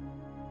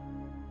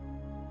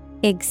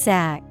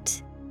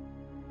 Exact,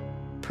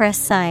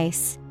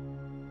 precise,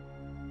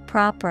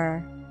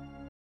 proper.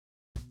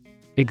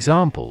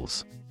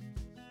 Examples: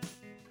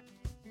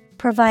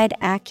 Provide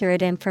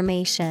accurate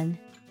information.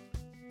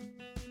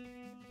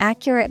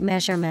 Accurate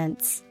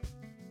measurements.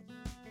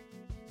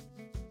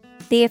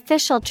 The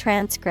official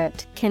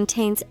transcript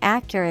contains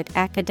accurate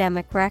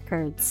academic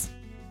records.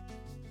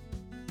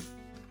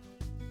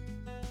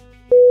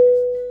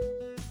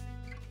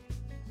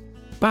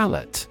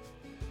 Ballot.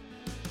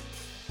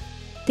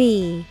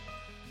 B-A-L-L-O-T.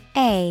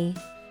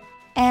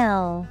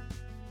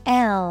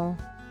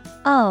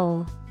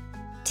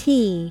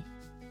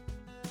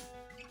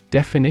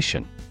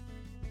 Definition: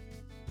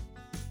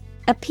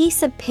 A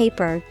piece of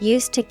paper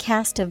used to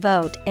cast a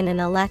vote in an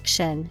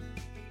election.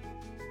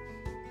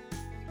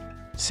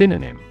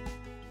 Synonym: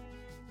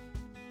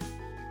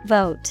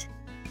 Vote,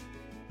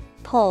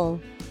 poll,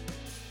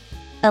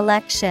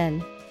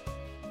 election.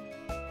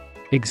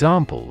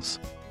 Examples: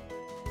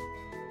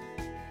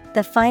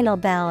 The final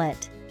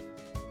ballot.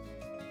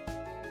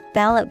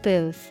 Ballot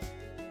booth.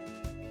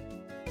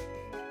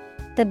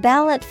 The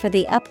ballot for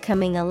the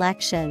upcoming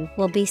election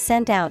will be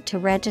sent out to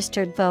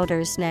registered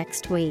voters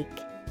next week.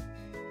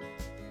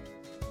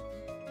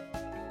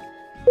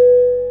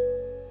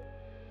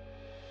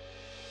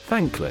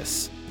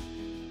 Thankless.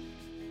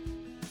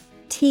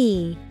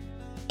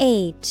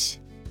 Thankless.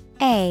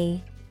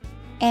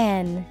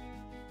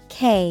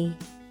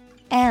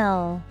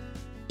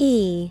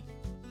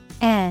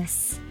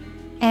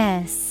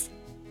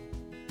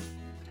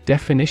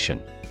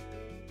 Definition: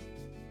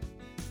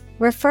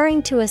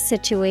 Referring to a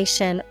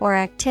situation or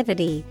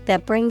activity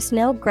that brings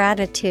no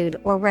gratitude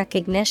or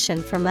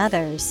recognition from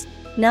others,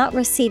 not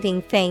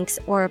receiving thanks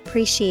or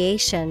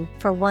appreciation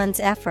for one's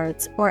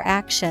efforts or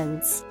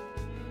actions.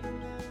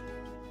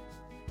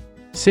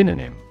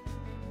 Synonym: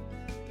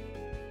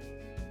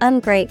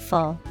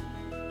 Ungrateful,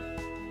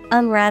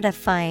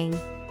 unratifying,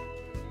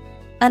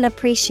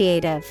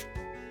 unappreciative.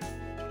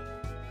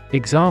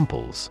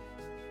 Examples: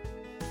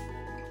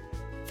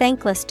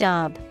 Thankless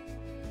job.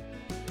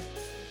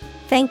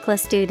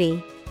 Thankless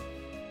duty.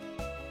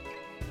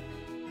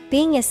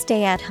 Being a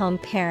stay-at-home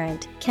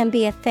parent can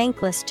be a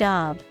thankless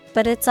job,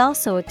 but it's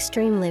also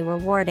extremely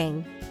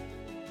rewarding.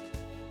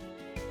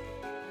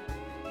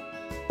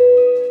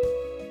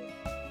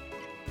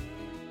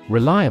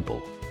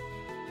 Reliable.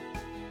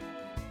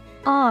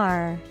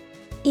 R-E-L-I-A-B-L-E.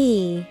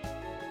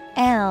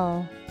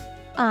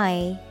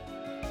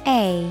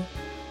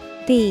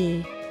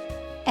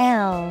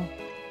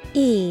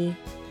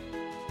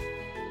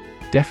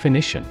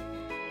 Definition: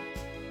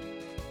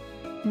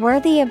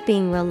 Worthy of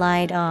being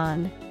relied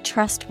on,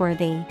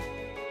 trustworthy.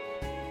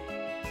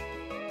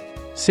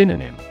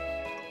 Synonym: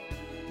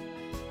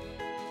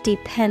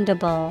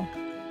 Dependable,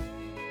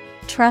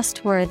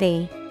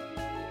 trustworthy,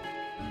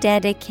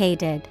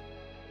 dedicated.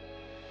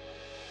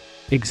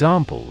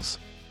 Examples: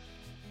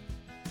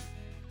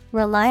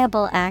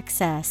 Reliable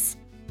access.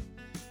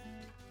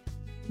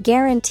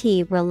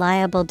 Guarantee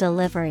reliable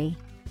delivery.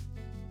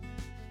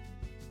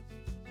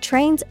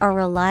 Trains are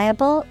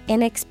reliable,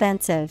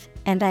 inexpensive,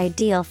 and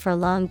ideal for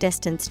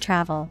long-distance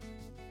travel.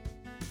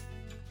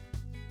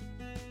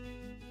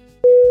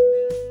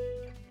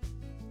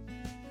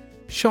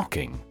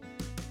 Shocking.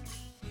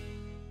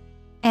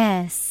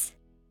 S-H-O-C-K-I-N-G.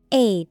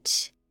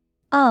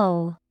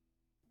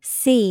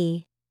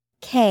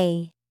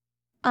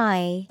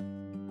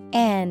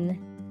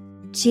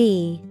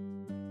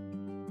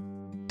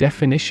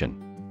 Definition: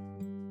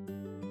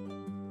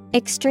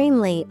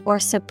 Extremely or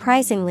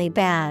surprisingly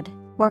bad,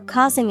 or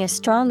causing a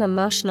strong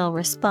emotional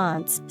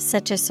response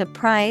such as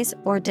surprise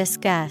or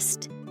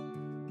disgust.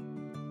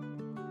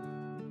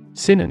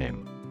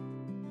 Synonym: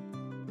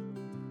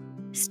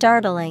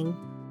 Startling,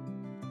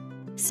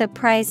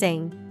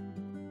 surprising,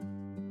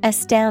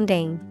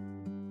 astounding.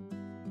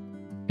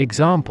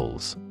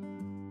 Examples: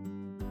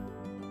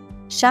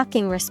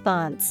 Shocking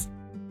response.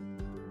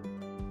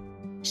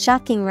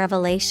 Shocking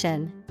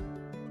revelation.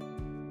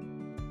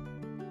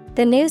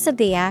 The news of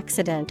the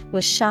accident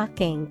was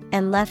shocking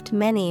and left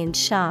many in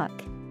shock.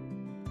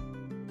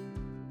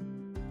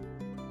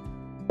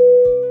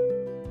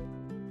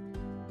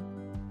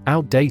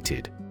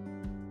 Outdated.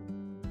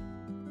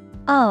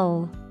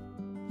 O-U-T-D-A-T-E-D.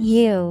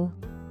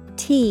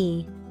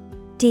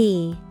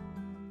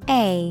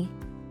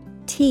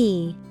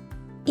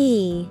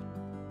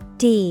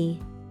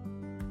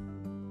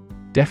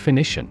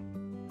 Definition: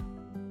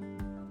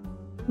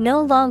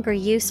 No longer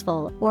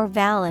useful or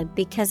valid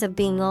because of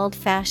being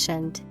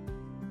old-fashioned.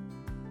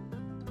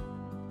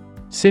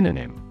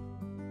 Synonym: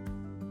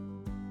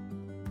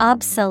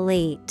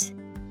 Obsolete,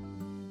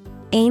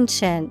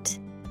 ancient,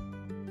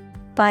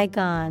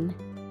 bygone.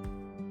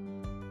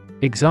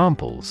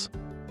 Examples: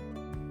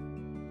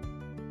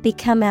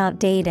 Become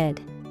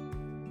outdated.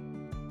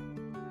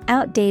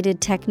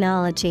 Outdated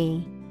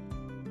technology.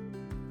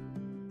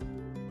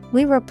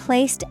 We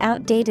replaced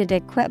outdated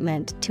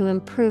equipment to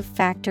improve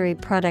factory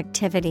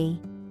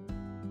productivity.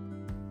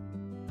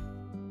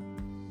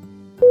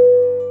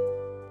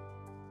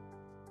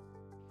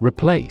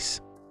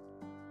 Replace.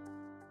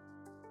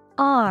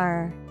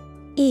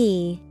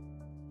 R-E-P-L-A-C-E.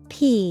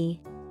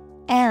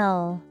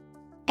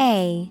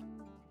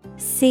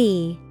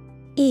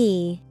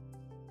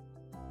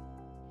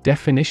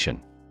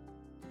 Definition: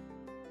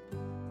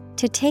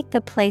 To take the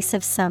place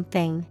of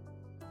something.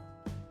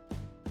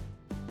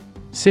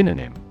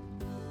 Synonym: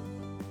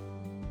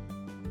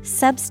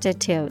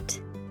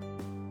 Substitute,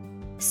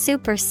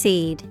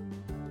 supersede,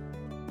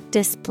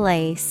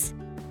 displace.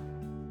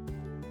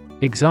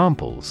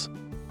 Examples: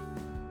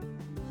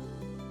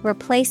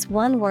 Replace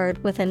one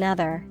word with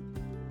another.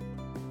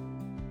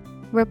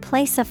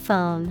 Replace a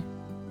phone.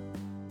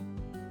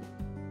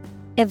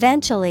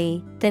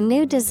 Eventually, the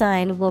new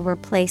design will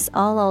replace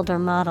all older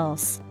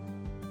models.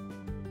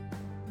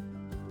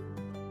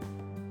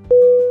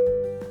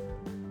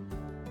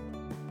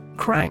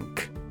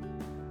 Crank.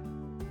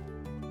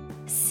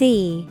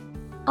 C-R-A-N-K.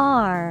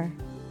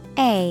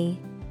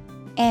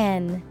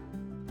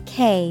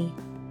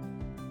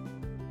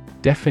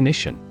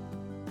 Definition: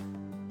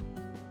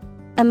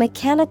 A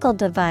mechanical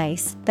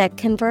device that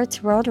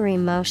converts rotary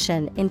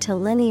motion into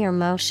linear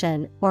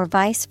motion or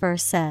vice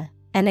versa,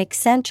 an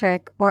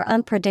eccentric or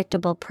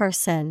unpredictable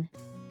person.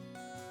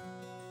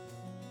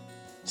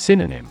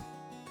 Synonym: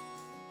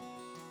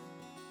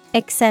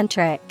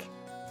 Eccentric,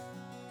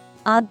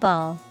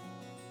 oddball,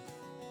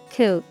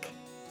 kook.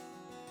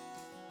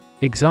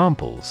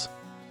 Examples: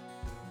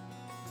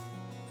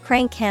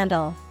 Crank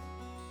handle,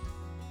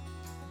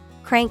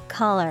 crank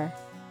collar.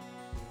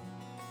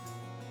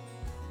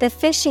 The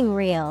fishing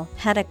reel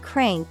had a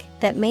crank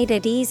that made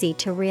it easy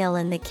to reel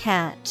in the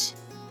catch.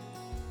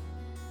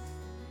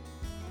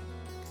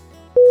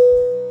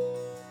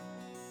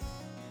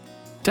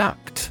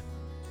 Duct.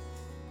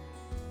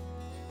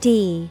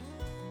 D-U-C-T.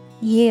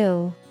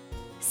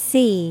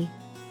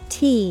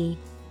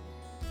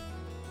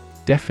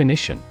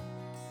 Definition: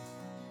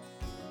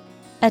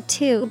 A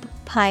tube,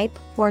 pipe,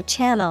 or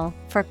channel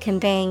for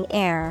conveying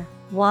air,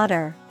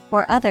 water,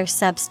 or other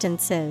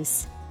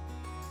substances.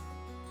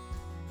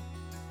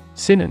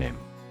 Synonym: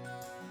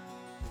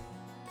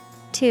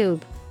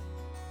 Tube,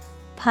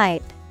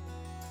 pipe,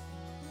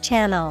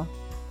 channel.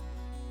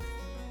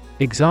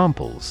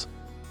 Examples: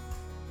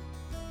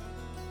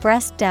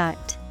 Breast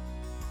duct,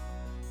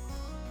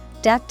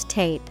 duct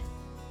tape.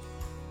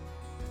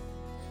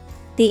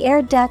 The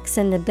air ducts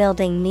in the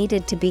building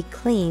needed to be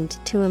cleaned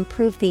to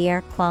improve the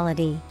air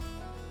quality.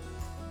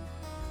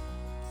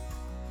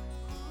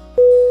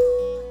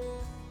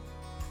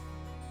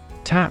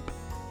 Tap.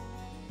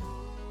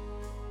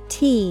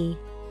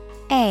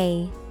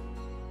 T-A-P.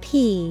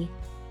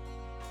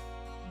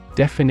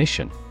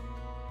 Definition: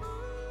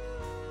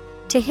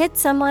 To hit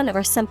someone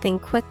or something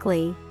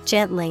quickly,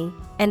 gently,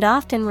 and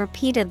often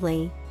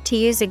repeatedly, to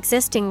use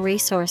existing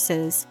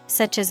resources,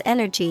 such as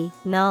energy,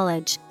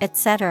 knowledge,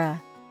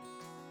 etc.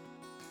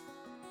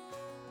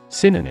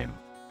 Synonym: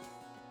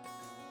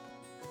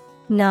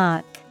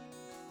 Knock,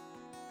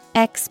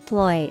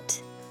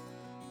 exploit,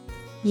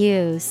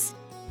 use.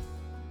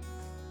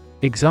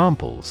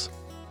 Examples: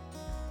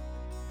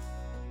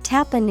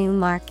 Tap a new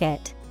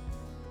market.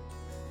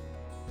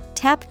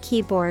 Tap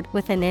keyboard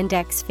with an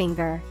index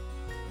finger.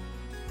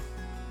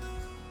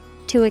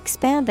 To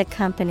expand the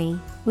company,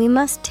 we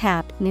must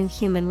tap new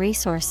human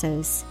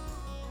resources.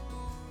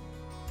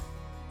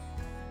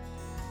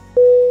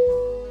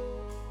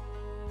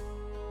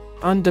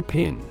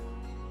 Underpin.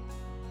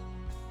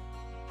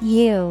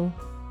 U-N-D-E-R-P-I-N.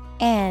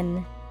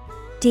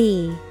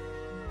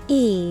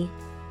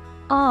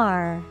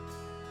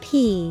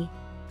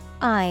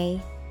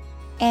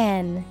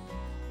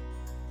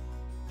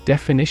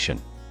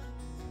 Definition: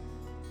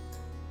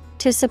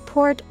 To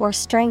support or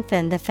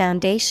strengthen the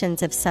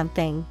foundations of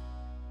something.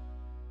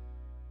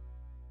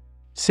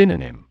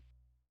 Synonym: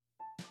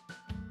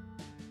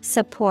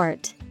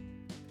 Support,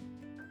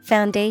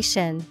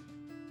 foundation,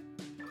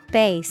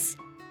 base.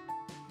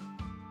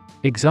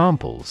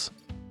 Examples: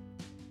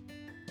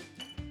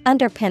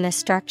 Underpin a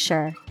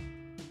structure.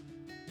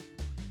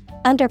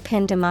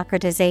 Underpin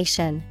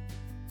democratization.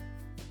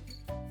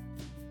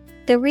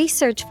 The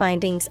research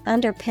findings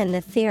underpin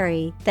the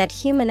theory that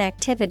human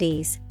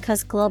activities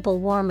cause global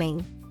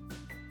warming.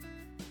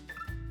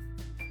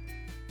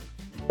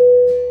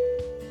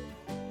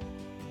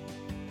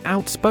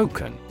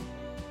 Outspoken.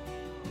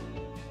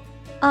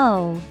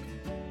 O-U-T-S-P-O-K-E-N.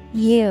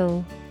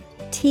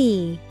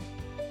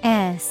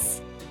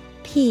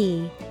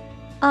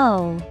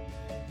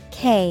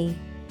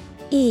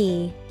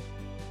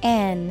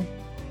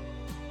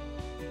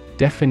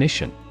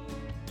 Definition: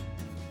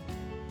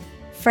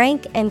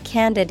 Frank and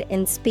candid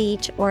in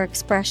speech or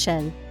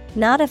expression,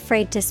 not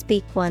afraid to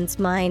speak one's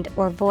mind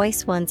or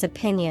voice one's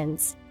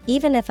opinions,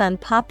 even if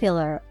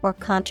unpopular or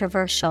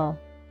controversial.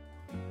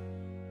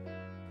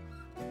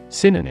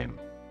 Synonym: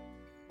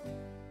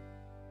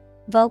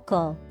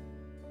 Vocal,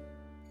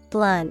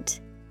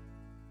 blunt,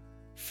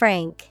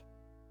 frank.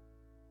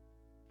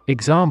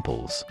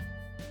 Examples: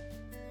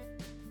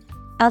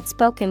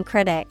 Outspoken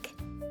critic.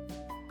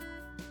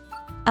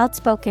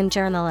 Outspoken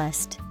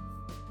journalist.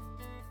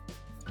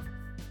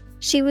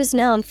 She was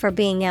known for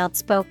being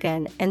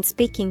outspoken and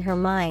speaking her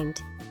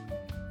mind.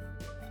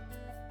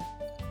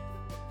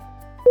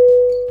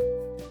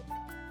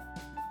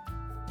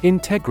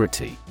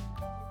 Integrity.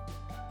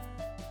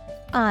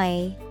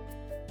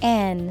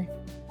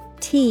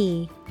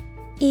 INTEGRITY.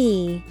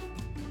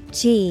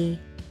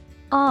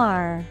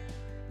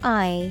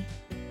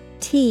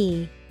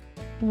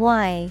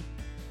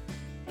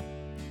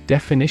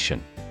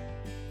 Definition.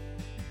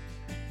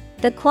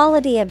 The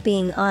quality of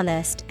being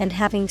honest and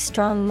having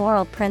strong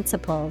moral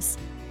principles,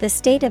 the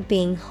state of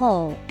being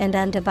whole and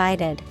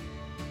undivided.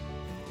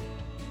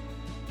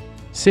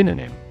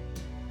 Synonym.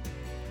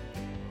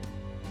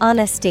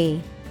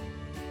 Honesty,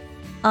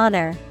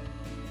 honor,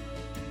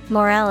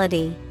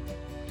 morality.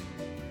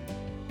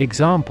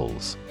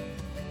 Examples.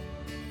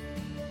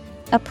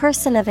 A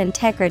person of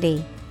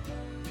integrity.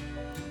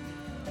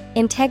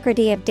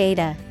 Integrity of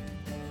data.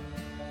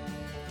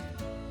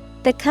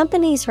 The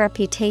company's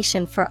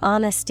reputation for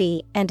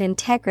honesty and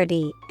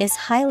integrity is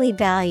highly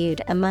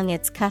valued among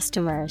its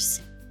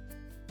customers.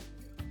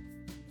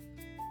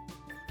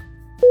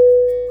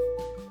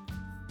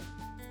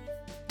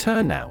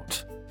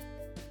 Turnout.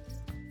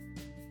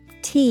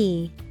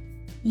 TURNOUT.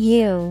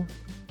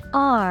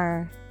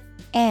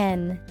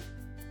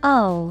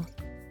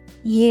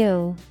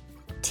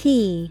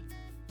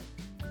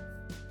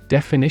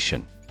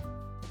 Definition.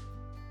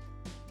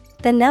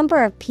 The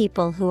number of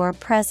people who are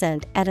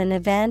present at an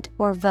event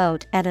or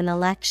vote at an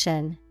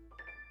election.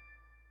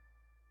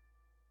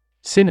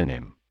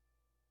 Synonym.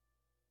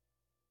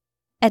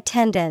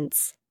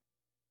 Attendance,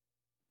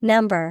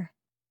 number,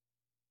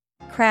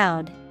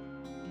 crowd.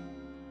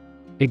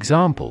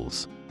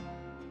 Examples.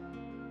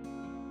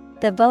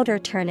 The voter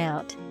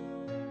turnout.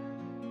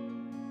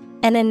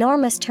 An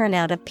enormous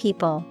turnout of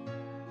people.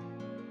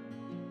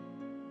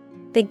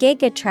 The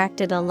gig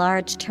attracted a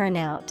large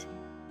turnout.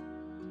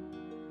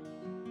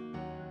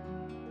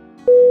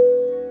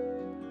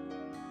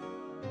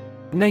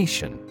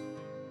 Nation.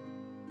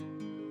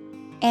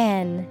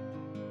 NATION.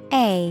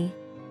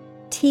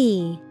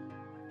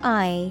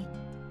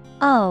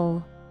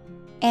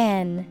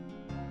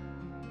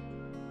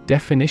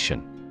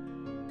 Definition.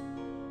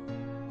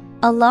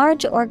 A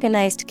large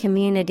organized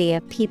community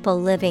of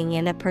people living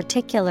in a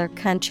particular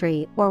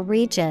country or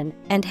region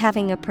and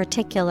having a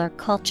particular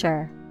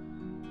culture.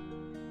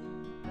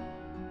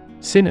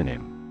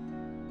 Synonym.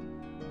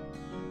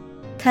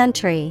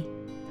 Country,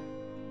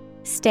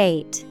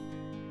 state,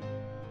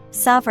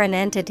 sovereign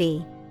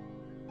entity.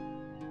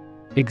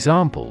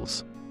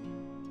 Examples.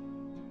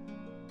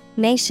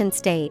 Nation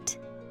state.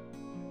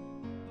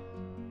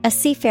 A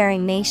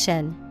seafaring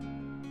nation.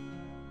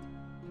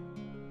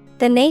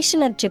 The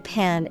nation of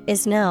Japan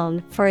is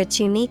known for its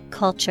unique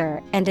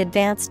culture and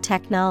advanced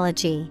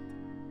technology.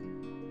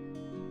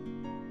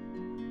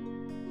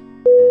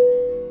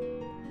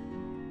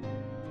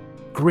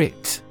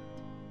 Grit.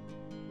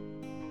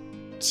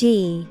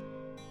 GRIT.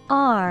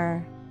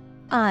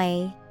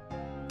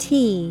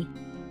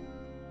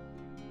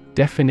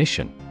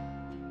 Definition.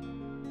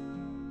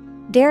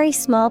 Very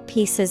small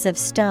pieces of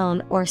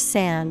stone or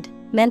sand,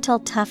 mental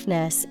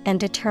toughness and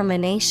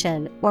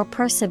determination or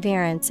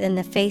perseverance in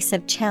the face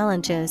of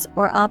challenges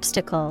or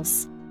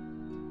obstacles.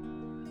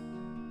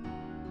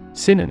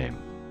 Synonym.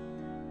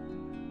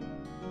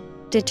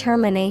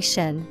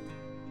 Determination,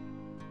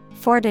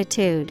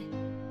 fortitude,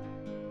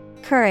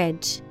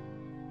 courage.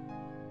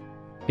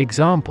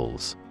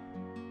 Examples.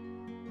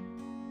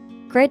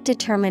 Grit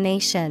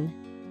determination.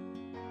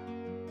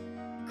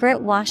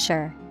 Grit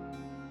washer.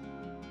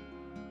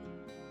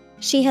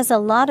 She has a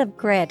lot of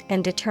grit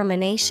and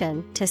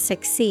determination to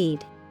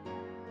succeed.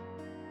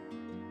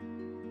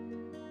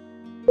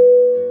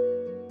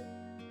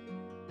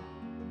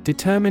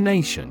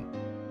 Determination.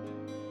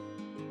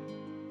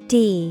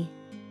 DETERMINATION.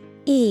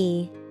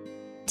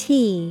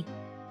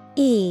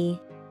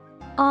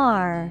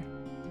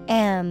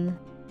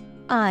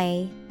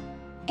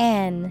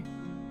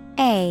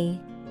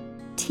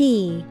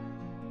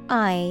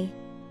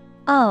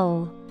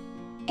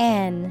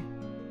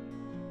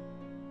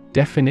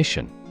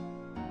 Definition.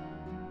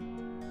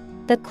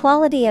 The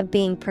quality of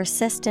being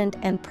persistent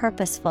and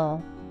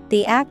purposeful,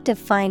 the act of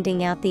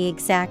finding out the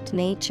exact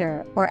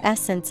nature or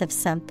essence of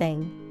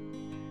something.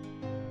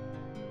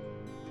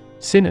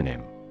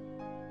 Synonym.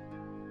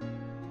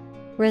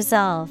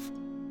 Resolve,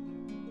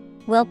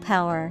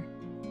 willpower,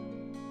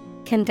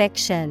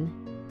 conviction.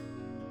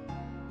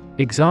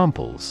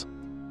 Examples.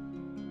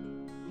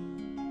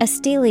 A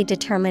steely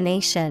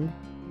determination.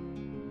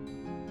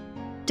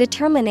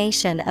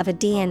 Determination of a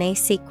DNA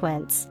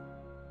sequence.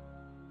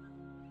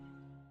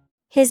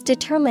 His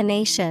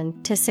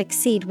determination to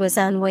succeed was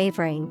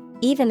unwavering,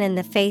 even in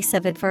the face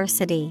of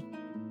adversity.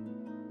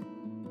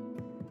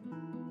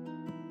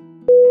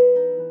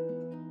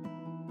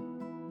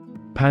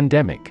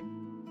 Pandemic.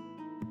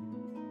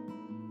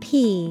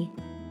 PANDEMIC.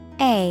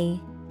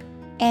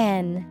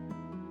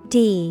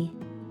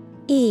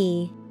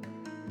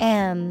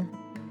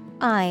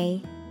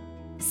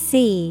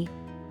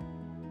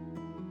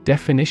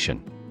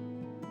 Definition.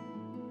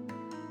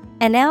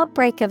 An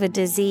outbreak of a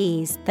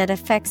disease that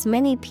affects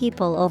many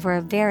people over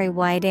a very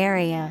wide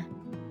area.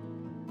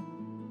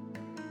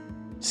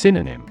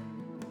 Synonym.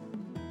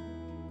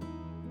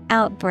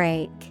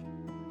 Outbreak,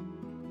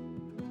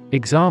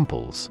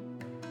 Examples: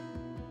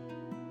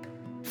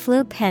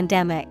 flu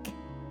pandemic,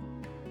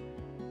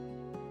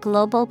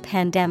 global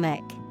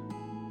pandemic.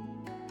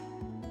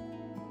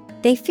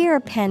 They fear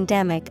a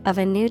pandemic of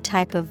a new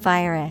type of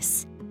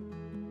virus.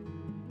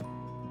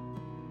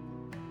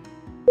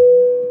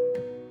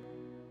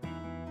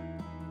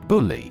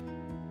 Bully.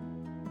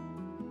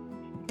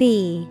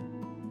 B-U-L-L-Y.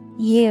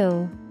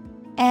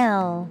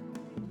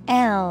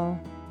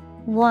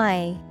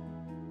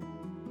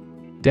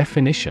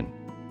 Definition: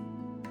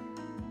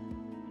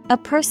 a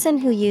person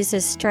who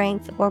uses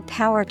strength or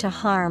power to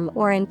harm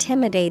or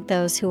intimidate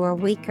those who are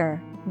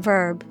weaker.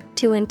 Verb,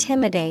 to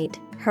intimidate,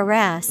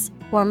 harass,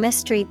 or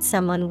mistreat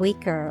someone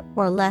weaker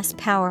or less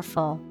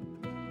powerful.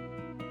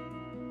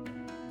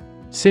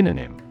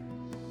 Synonym: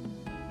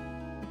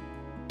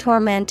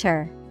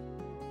 tormentor,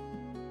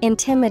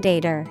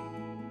 intimidator,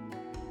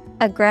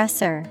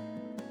 aggressor.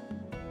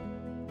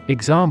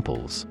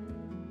 Examples: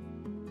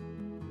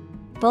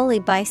 bully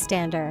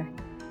bystander,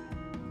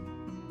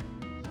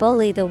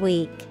 bully the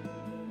weak.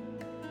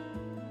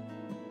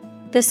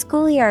 The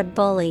schoolyard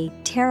bully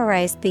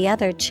terrorized the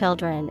other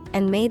children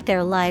and made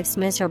their lives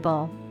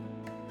miserable.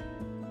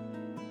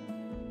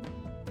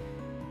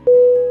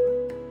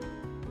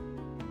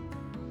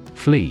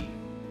 Flee.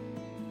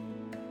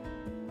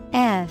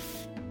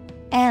 F-L-E-E.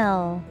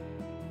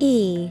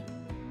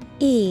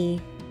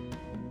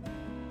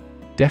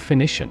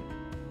 Definition: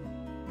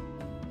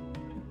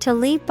 to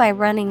leave by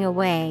running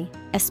away,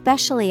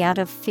 especially out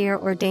of fear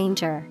or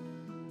danger.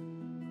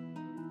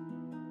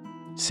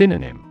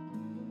 Synonym: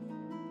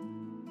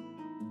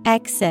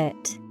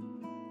 exit,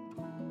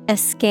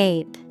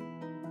 escape,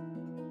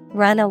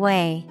 run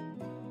away.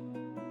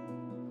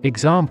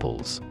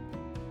 Examples: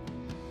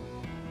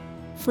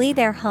 flee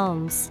their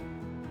homes,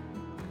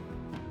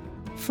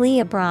 flee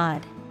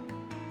abroad.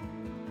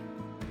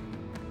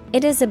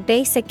 It is a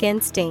basic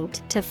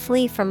instinct to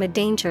flee from a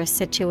dangerous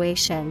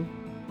situation.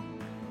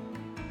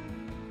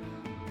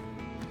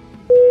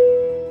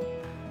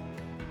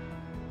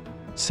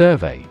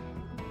 Survey.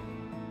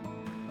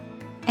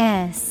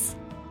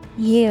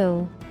 S-U-R-V-E-Y.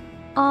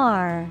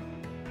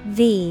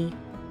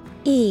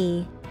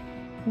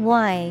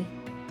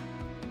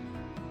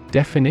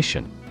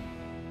 Definition: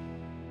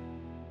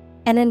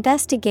 an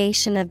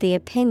investigation of the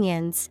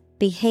opinions,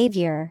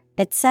 behavior,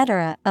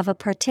 etc. of a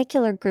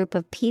particular group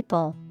of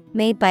people,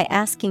 made by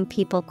asking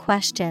people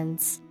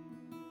questions.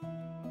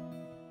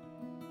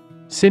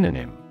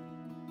 Synonym: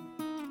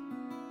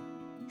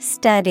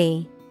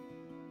 study,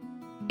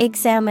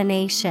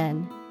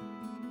 examination,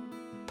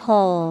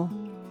 poll.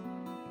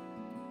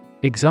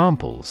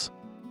 Examples: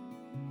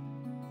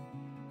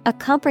 a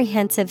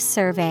comprehensive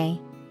survey,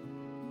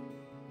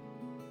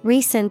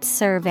 recent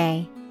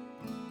survey.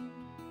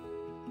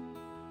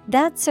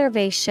 That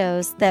survey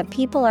shows that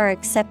people are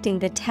accepting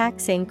the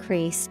tax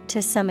increase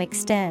to some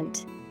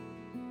extent.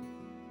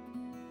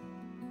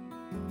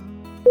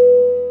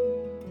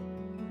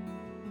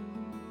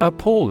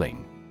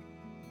 Appalling.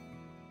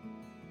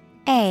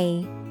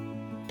 A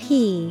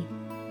P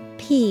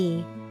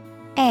P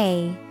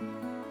A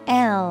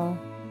L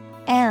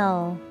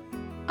L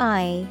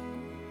I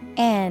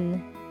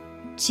N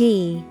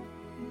G.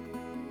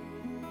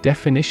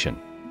 Definition: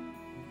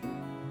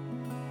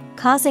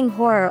 causing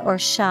horror or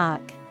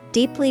shock,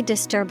 deeply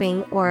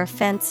disturbing or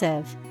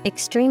offensive,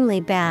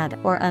 extremely bad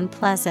or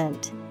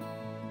unpleasant.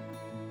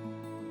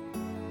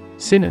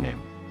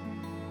 Synonym: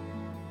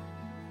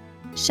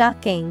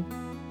 shocking,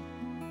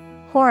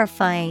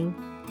 horrifying,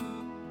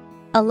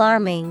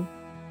 alarming.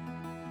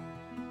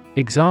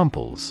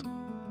 Examples: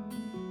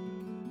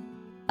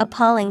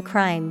 appalling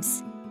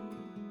crimes,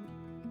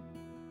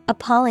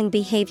 appalling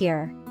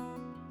behavior.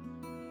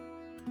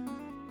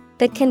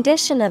 The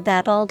condition of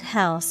that old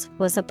house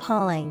was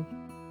appalling.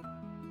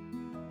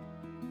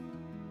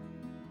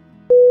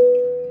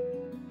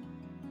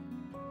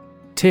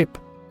 Tip.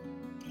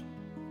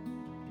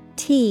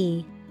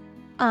 T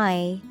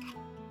I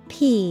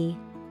P.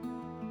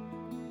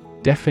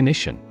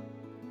 Definition: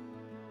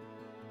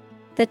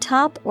 the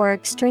top or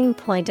extreme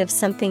point of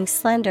something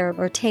slender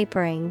or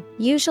tapering,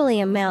 usually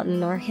a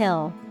mountain or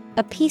hill.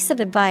 A piece of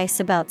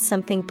advice about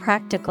something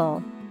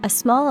practical, a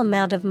small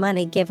amount of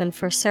money given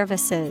for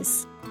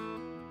services.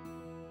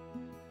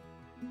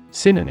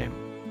 Synonym: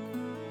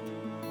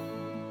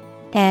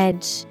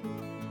 edge,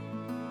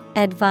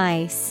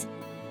 advice,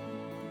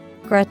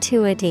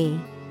 gratuity.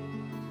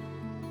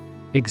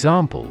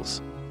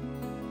 Examples: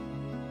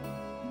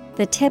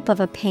 the tip of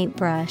a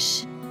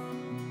paintbrush.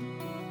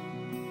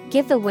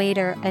 Give the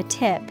waiter a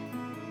tip.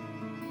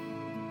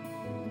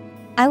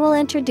 I will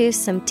introduce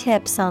some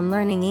tips on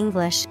learning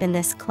English in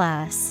this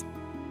class.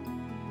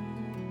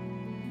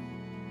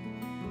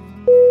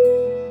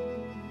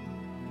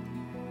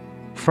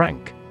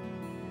 Frank.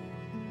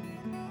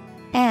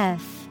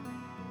 F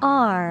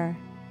R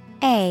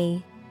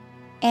A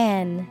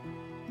N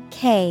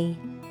K.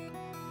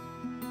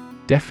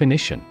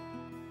 Definition: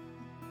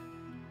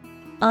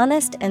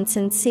 honest and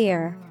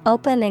sincere,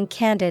 open and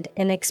candid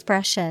in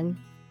expression.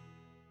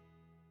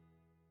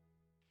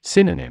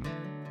 Synonym: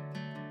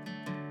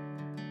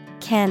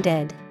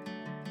 candid,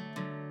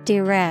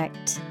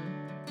 direct,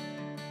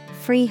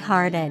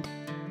 free-hearted.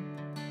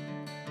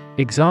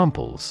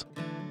 Examples: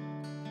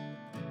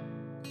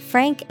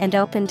 frank and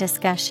open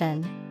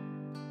discussion.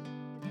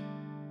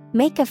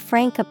 Make a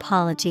frank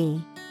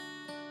apology.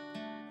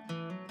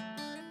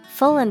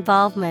 Full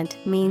involvement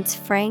means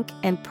frank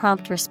and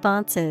prompt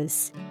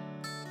responses.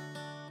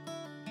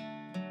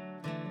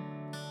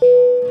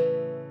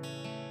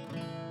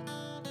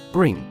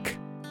 Brink.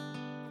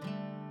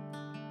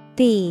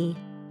 B-R-I-N-K.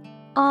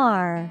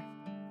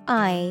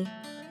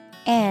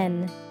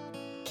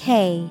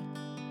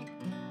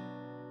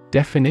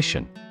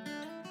 Definition: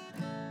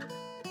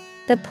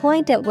 the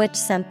point at which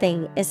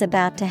something is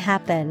about to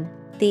happen,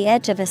 the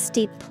edge of a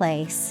steep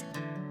place.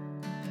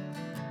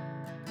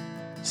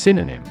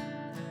 Synonym: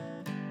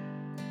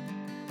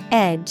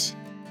 Edge,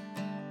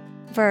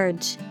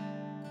 verge,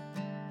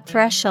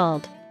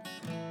 threshold.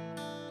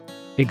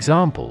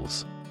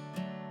 Examples: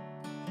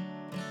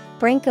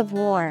 brink of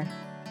war.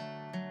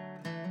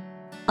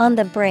 On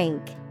the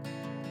brink.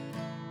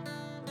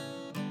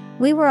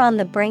 We were on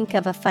the brink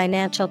of a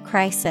financial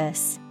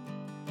crisis.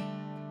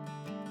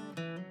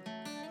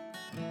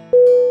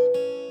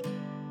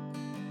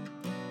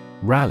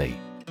 Rally.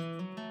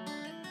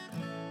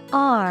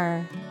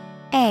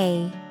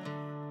 R-A-L-L-Y.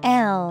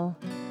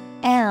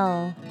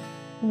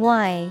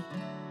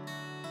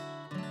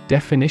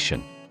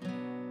 Definition: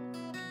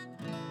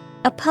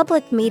 a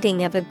public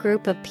meeting of a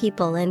group of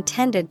people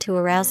intended to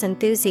arouse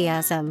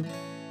enthusiasm.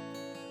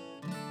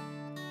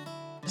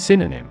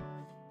 Synonym: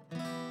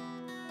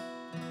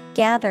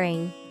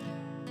 gathering,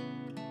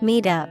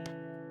 meetup,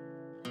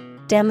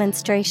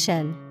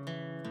 demonstration.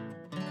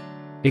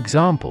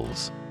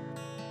 Examples: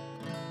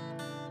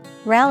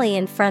 rally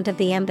in front of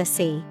the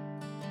embassy.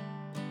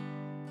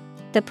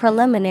 The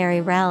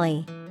preliminary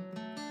rally.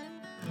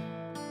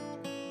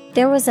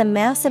 There was a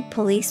massive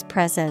police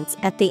presence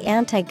at the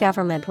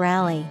anti-government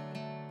rally.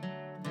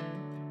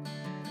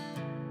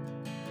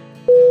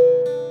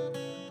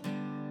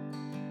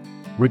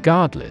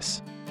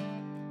 Regardless.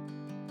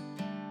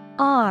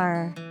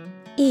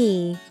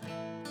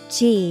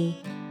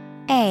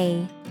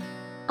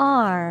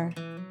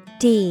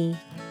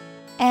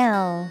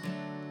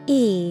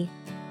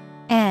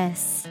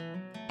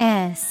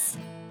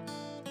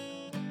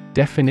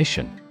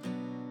 Definition: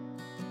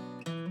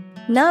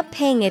 not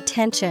paying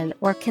attention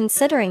or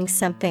considering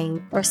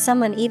something or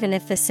someone even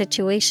if the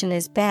situation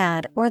is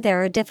bad or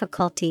there are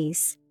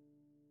difficulties.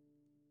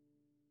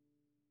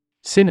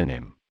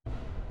 Synonym: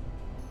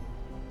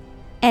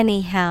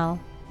 anyhow,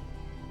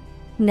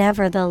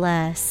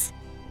 nevertheless,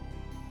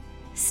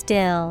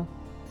 still.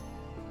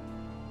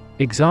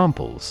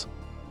 Examples: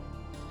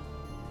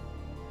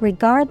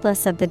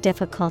 regardless of the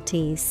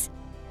difficulties.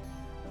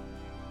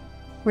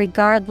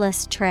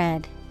 Regardless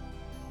tread.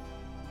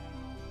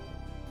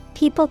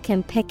 People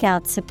can pick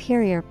out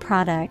superior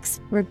products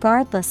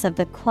regardless of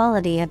the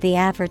quality of the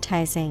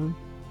advertising.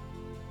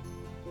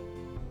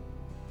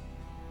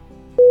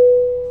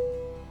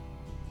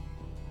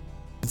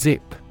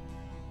 Zip.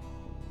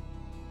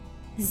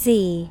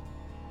 Z-I-P.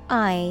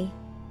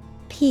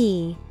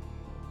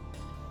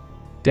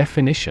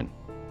 Definition: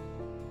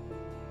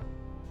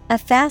 a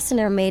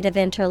fastener made of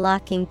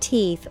interlocking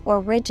teeth or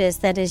ridges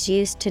that is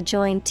used to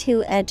join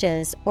two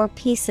edges or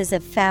pieces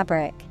of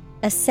fabric.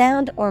 A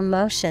sound or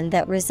motion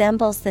that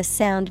resembles the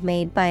sound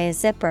made by a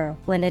zipper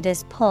when it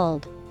is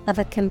pulled, of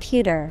a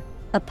computer,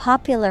 a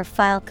popular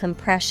file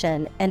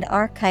compression and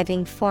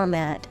archiving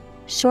format,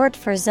 short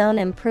for Zone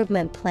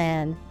Improvement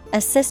Plan, a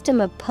system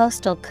of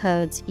postal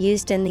codes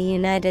used in the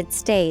United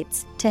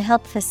States to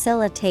help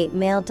facilitate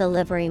mail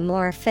delivery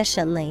more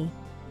efficiently.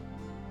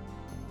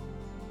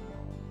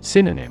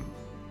 Synonym: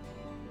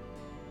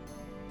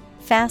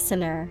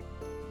 fastener,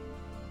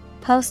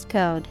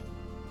 postcode,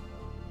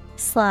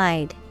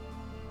 slide.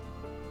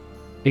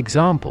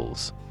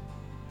 Examples: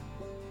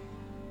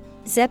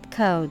 zip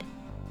code,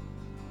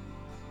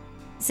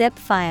 zip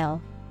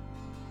file.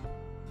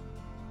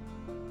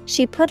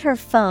 She put her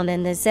phone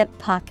in the zip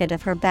pocket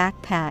of her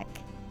backpack.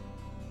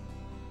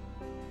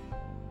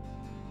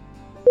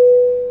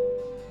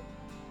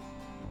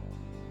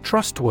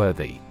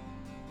 Trustworthy.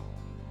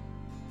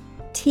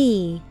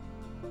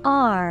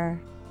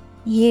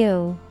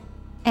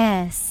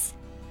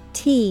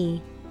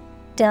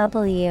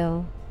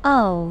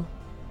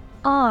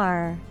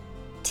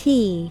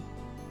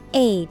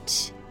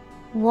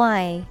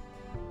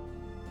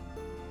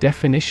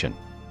 Definition: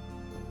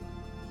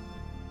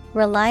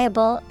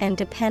 reliable and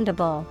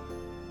dependable.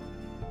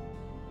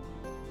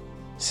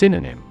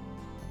 Synonym: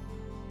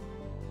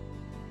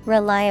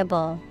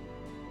 reliable,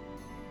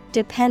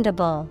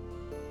 dependable,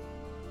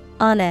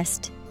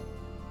 honest.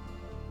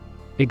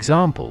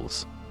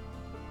 Examples: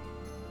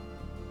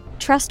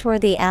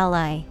 trustworthy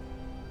ally,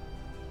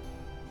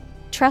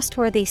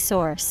 trustworthy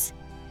source.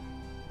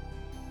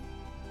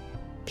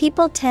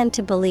 People tend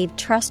to believe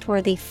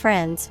trustworthy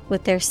friends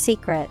with their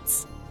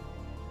secrets.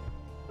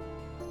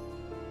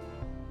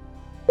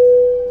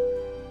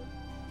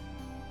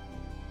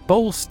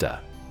 Bolster.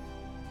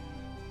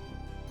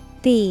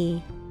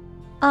 B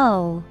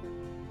O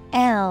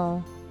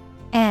L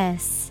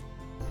S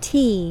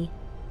T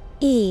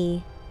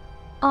E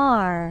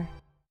R.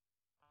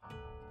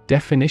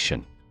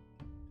 Definition: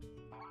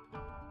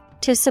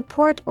 To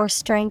support or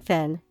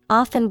strengthen,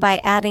 often by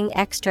adding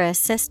extra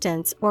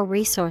assistance or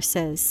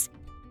resources.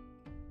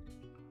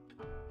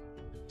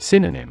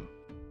 Synonym: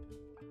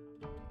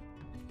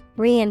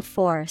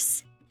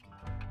 Reinforce,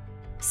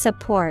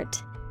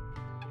 support,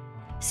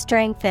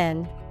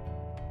 strengthen.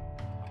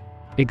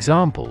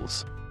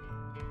 Examples: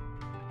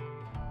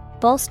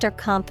 Bolster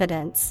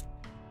confidence,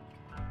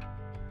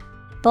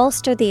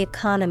 bolster the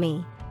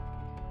economy.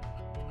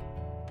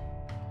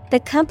 The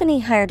company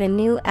hired a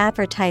new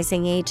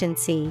advertising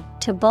agency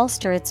to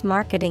bolster its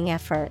marketing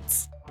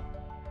efforts.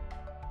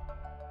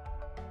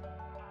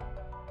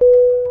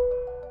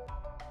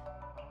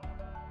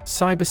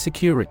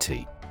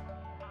 Cybersecurity.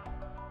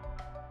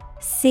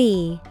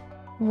 C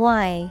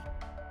Y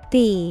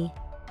B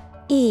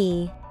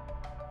E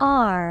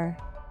R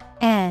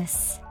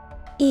S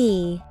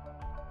E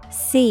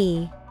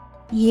C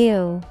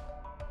U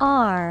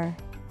R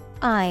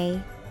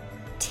I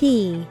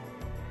T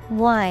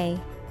Y.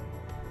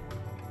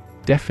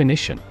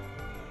 Definition: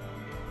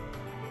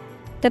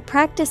 The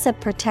practice of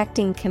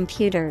protecting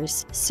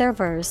computers,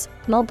 servers,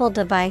 mobile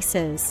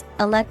devices,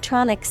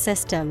 electronic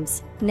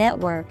systems,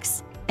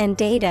 networks, and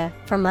data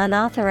from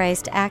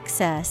unauthorized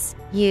access,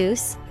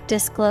 use,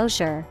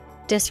 disclosure,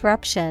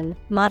 disruption,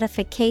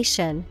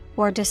 modification,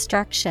 or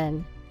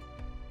destruction.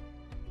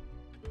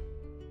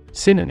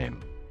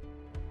 Synonym: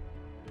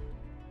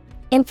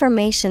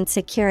 Information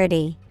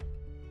security,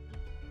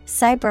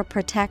 cyber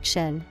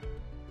protection.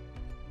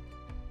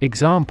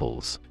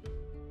 Examples: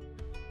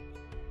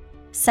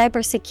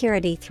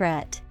 Cybersecurity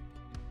threat,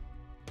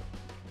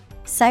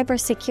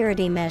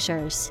 cybersecurity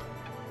measures.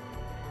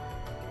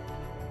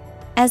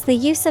 As the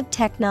use of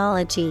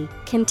technology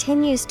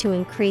continues to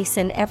increase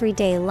in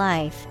everyday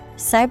life,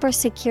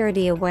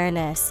 cybersecurity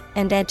awareness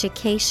and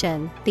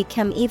education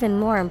become even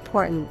more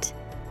important.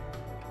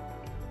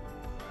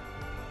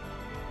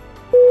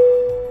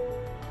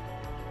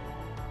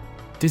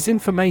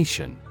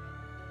 Disinformation.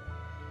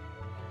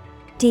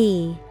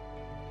 D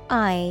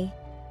I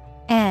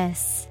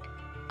S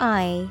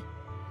I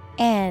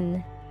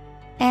N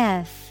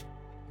F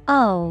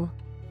O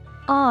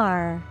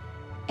R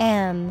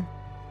M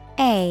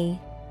A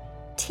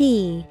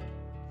T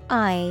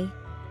I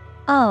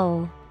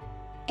O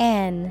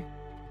N.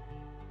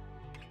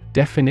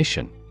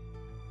 Definition: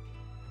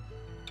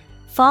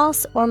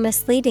 False or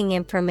misleading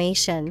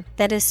information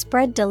that is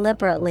spread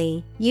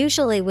deliberately,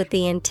 usually with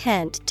the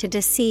intent to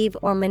deceive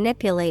or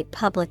manipulate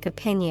public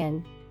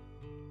opinion.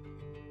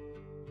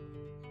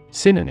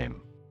 Synonym: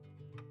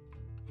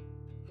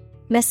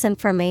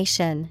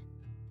 Misinformation,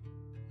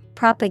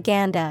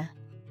 propaganda,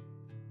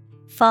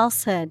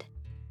 falsehood.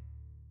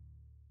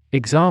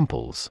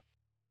 Examples: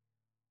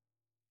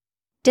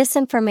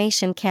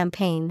 Disinformation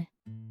campaign,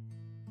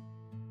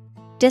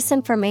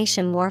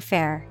 disinformation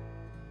warfare.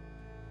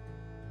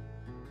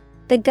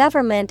 The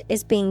government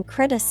is being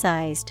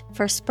criticized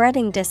for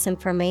spreading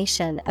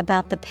disinformation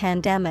about the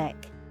pandemic.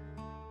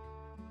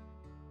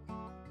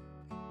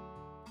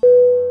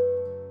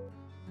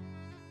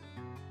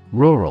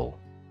 Rural.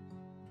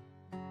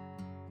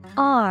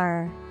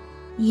 R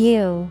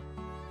U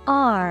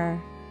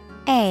R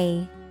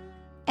A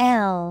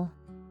L.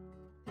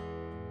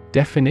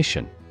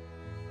 Definition: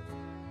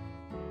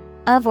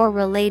 Of or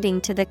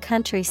relating to the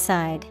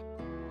countryside.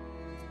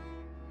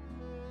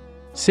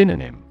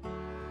 Synonym: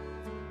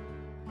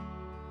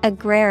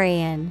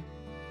 Agrarian,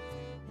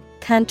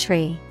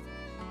 country,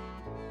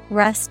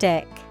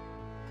 rustic.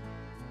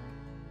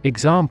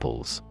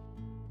 Examples: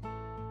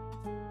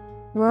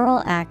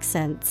 Rural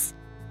accents.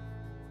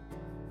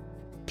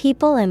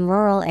 People in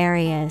rural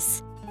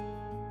areas.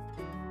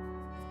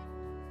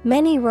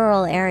 Many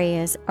rural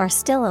areas are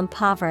still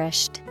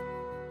impoverished.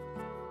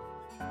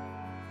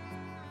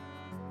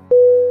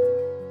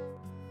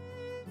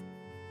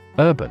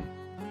 Urban.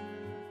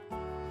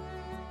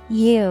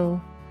 U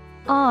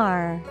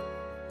R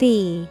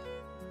B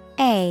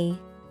A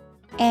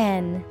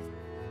N.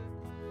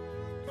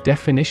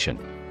 Definition: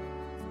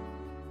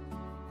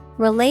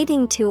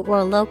 Relating to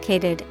or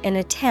located in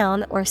a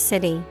town or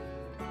city.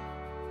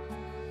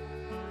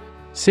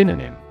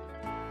 Synonym: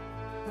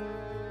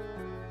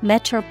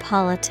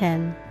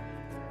 Metropolitan,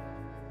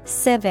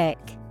 civic.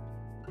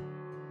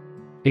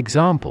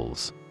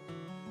 Examples: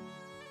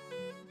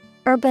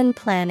 Urban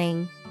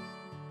planning.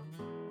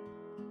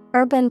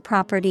 Urban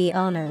property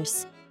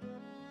owners.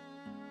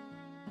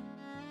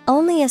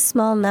 Only a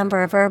small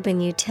number of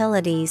urban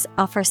utilities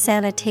offer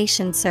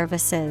sanitation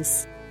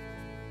services.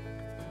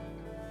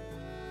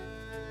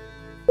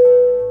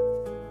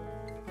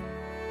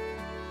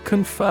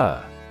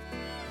 Confer.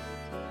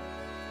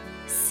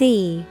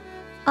 C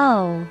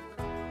O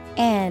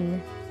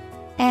N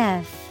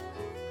F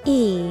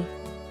E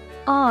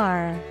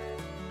R.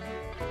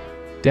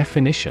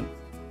 Definition: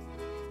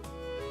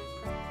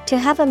 To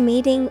have a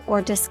meeting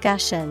or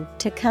discussion,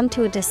 to come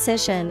to a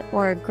decision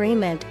or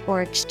agreement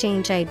or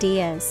exchange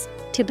ideas,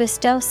 to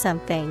bestow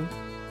something,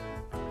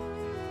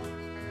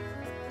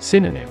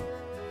 Synonym: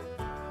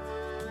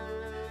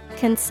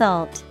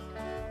 consult,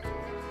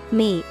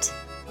 meet,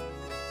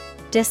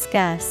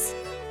 discuss.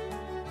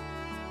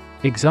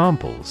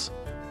 Examples: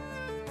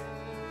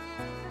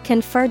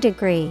 confer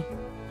degree,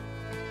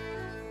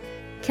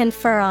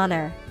 confer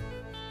honor.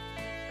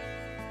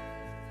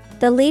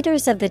 The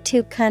leaders of the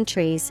two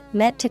countries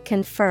met to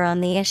confer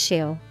on the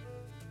issue.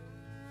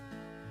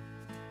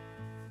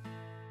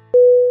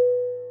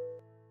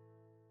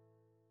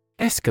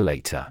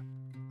 Escalator.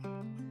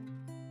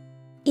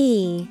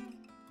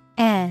 E-S-C-A-L-A-T-O-R.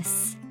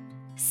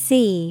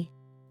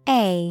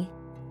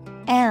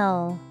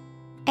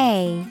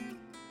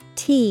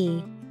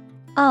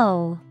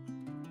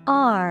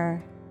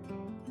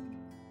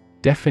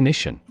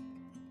 Definition: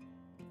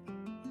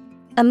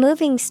 a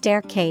moving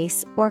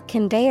staircase or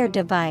conveyor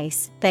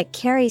device that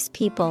carries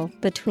people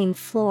between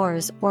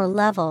floors or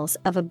levels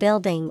of a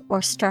building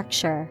or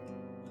structure.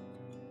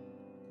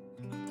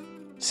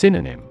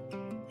 Synonym: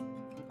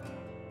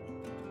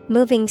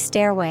 moving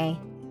stairway,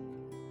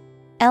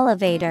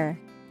 elevator,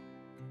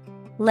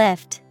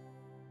 lift.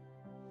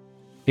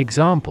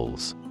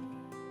 Examples: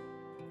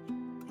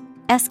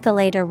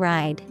 escalator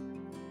ride,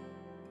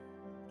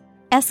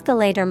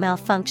 escalator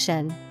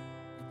malfunction.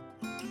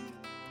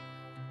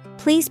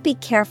 Please be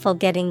careful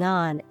getting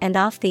on and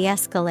off the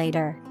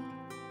escalator.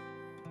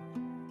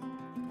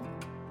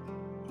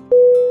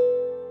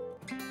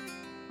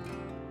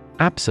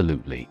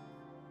 Absolutely.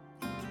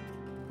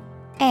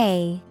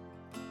 A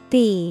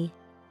B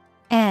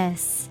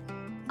S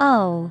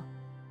O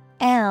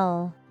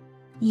L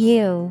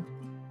U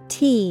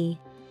T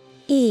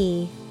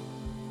E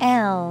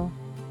L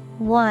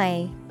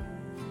Y.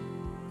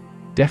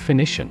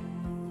 Definition: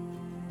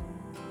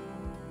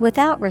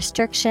 without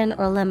restriction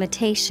or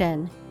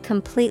limitation,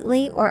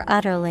 completely or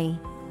utterly.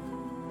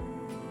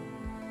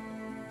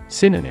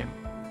 Synonym: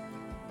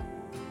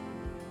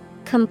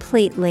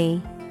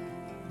 completely,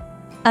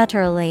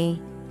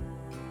 utterly,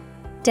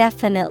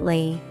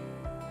 definitely.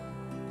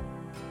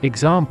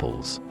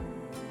 Examples: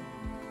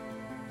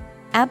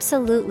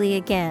 absolutely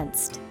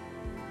against,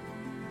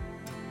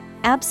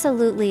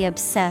 absolutely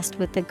obsessed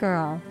with the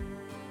girl.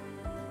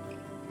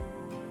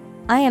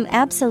 I am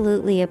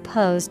absolutely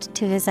opposed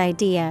to his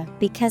idea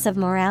because of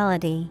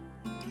morality.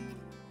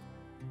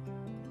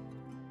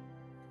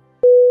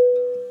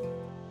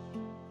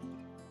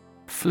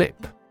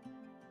 Flip.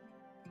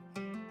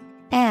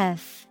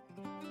 F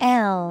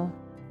L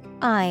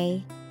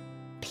I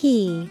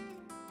P.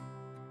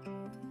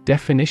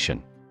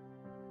 Definition: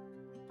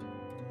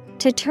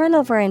 to turn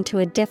over into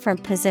a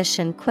different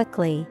position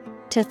quickly,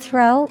 to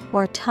throw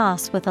or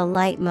toss with a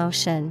light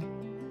motion.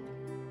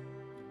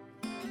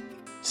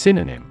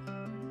 Synonym: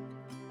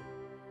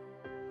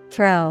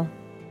 throw,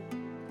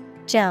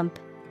 jump.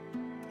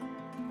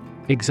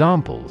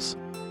 Examples: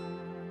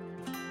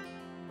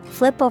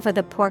 flip over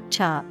the pork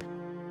chop,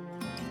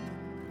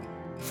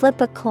 flip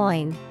a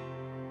coin.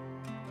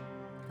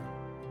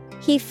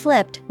 He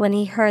flipped when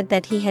he heard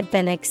that he had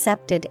been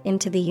accepted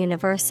into the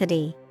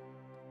university.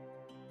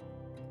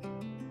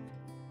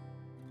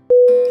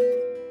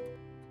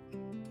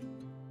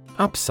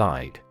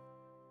 Upside.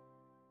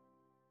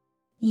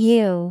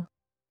 U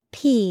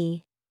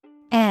P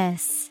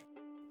S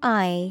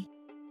I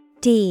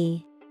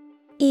D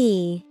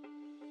E.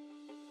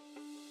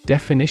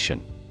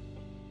 Definition: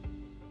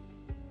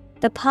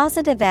 the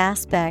positive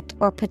aspect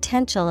or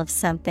potential of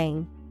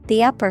something,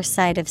 the upper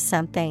side of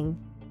something.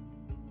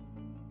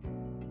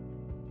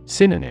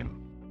 Synonym: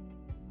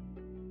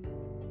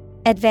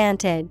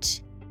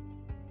 advantage,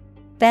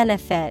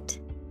 benefit,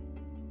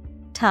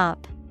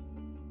 top.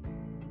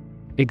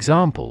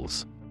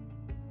 Examples: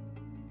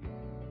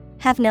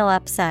 have no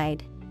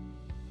upside,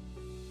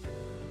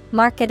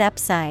 market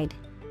upside.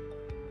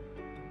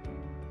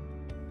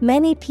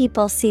 Many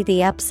people see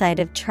the upside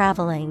of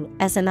traveling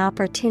as an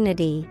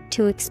opportunity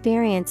to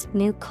experience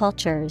new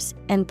cultures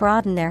and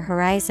broaden their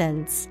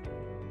horizons.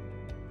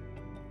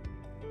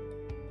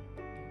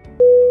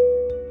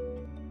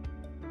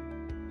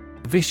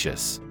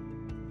 Vicious.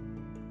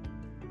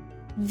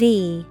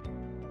 V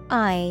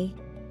I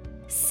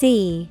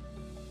C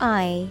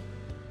I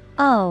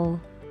O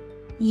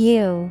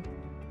U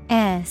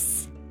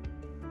S.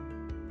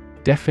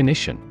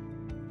 Definition: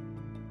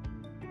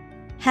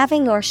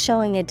 having or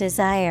showing a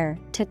desire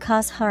to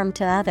cause harm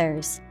to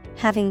others,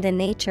 having the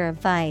nature of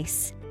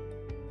vice.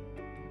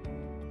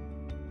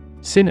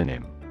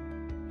 Synonym: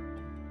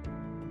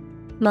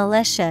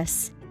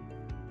 malicious,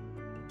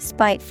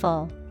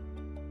 spiteful,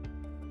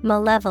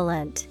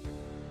 malevolent.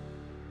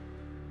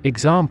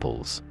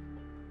 Examples: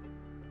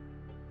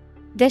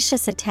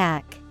 vicious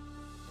attack,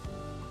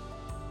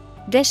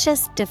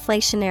 vicious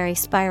deflationary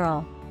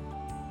spiral.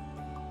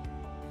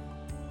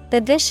 The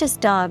vicious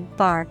dog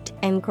barked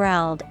and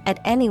growled at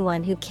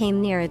anyone who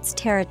came near its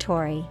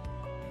territory.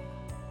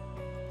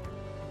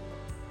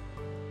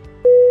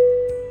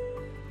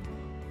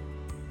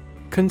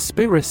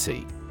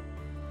 Conspiracy.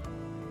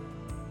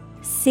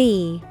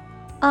 C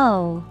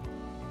O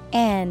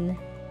N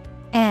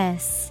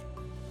S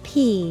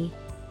P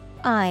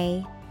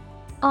I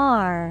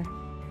R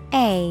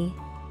A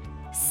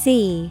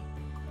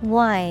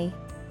C-Y.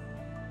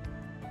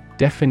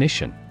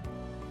 Definition: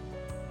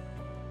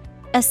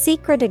 A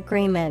secret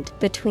agreement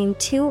between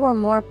two or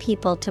more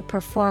people to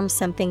perform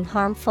something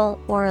harmful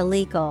or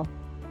illegal.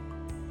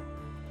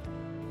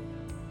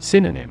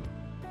 Synonym: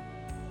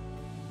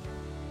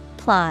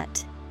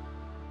 Plot,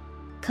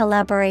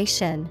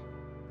 collaboration,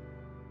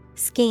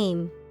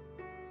 scheme.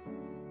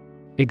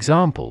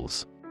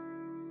 Examples: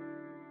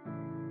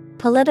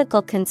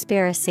 Political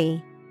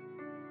conspiracy,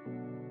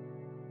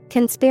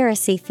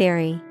 conspiracy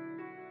theory.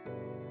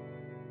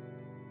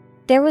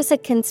 There was a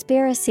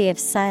conspiracy of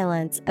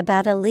silence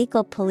about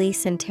illegal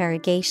police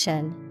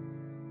interrogation.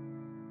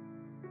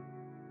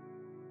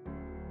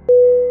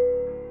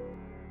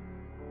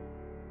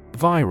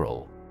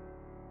 Viral.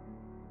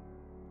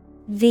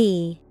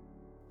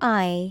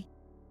 V-I-R-A-L.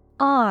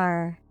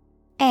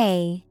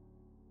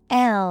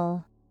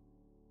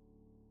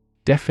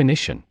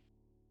 Definition: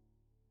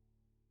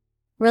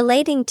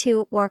 Relating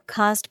to or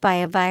caused by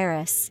a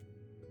virus.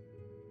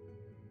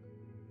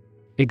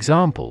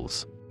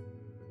 Examples: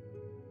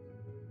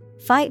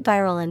 Fight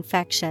viral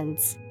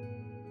infections.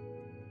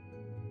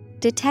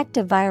 Detect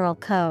a viral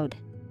code.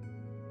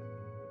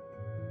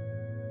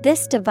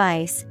 This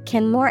device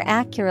can more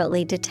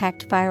accurately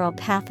detect viral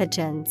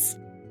pathogens.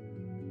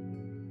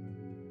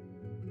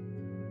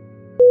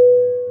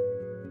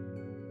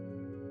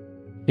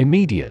 Immediately.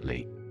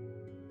 Immediately.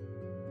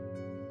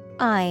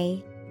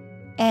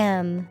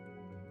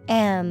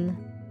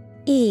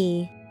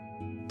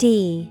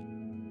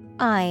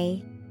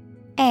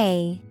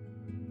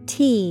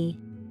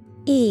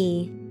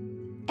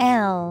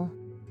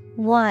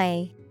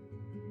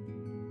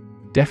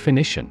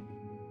 Definition: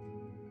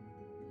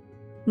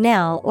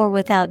 Now or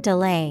without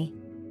delay.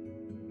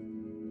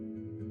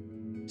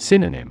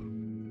 Synonym: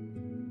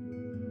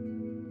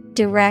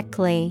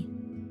 Directly,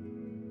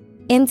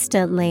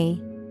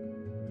 instantly,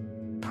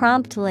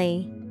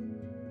 promptly.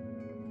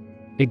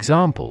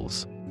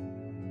 Examples: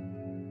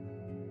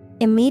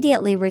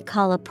 Immediately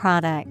recall a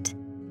product.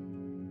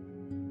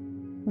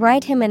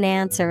 Write him an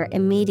answer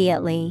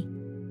immediately.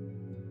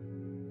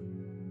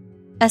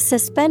 A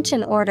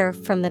suspension order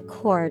from the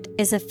court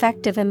is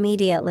effective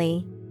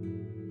immediately.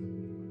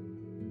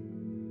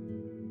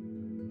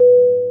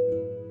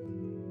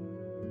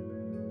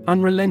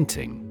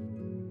 Unrelenting.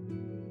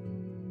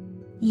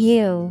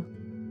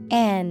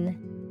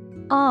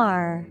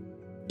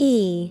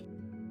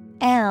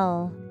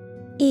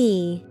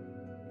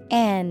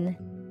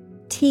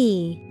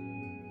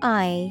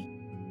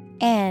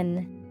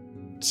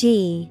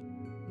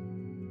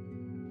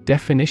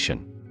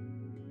 Definition: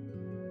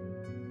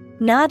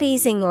 Not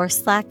easing or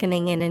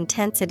slackening in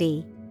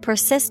intensity,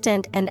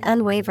 persistent and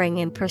unwavering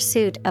in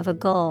pursuit of a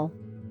goal.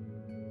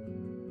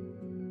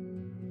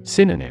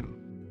 Synonym: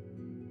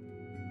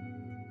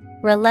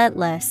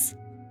 Relentless,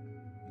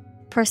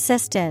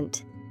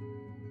 persistent,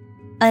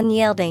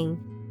 unyielding.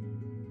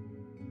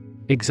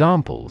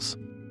 Examples: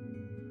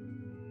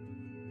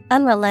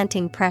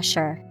 Unrelenting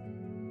pressure.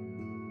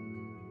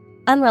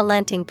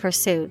 Unrelenting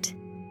pursuit.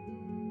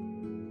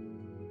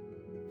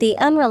 The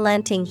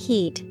unrelenting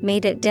heat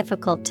made it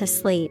difficult to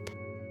sleep.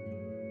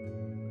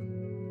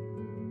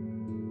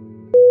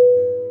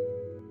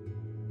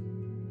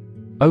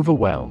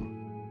 Overwhelm.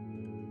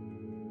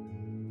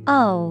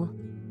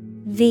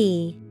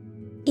 O-V-E-R-W-H-E-L-M.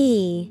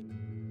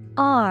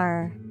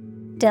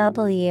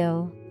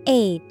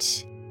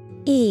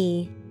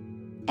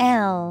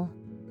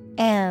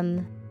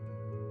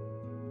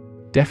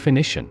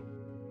 Definition: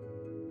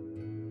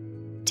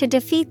 To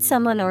defeat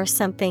someone or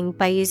something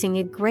by using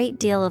a great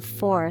deal of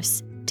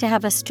force, to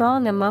have a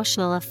strong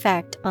emotional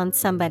effect on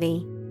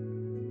somebody.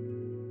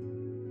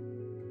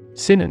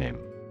 Synonym: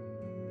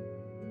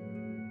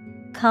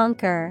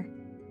 Conquer,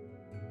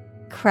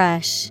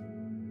 crush,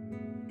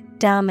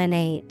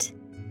 dominate.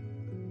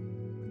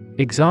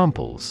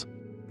 Examples: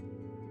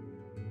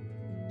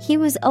 He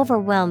was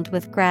overwhelmed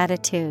with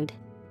gratitude.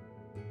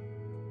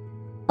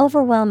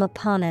 Overwhelm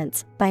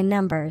opponents by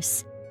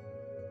numbers.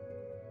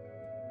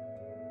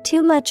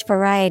 Too much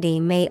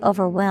variety may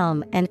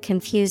overwhelm and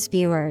confuse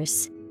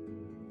viewers.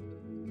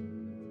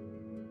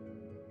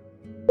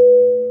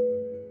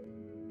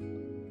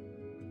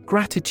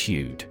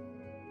 Gratitude.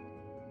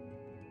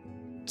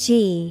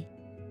 G-R-A-T-I-T-U-D-E.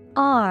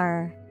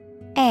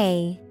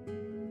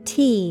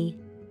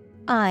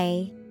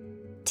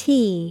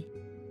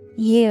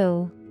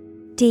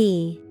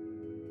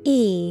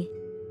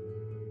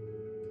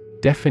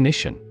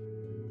 Definition: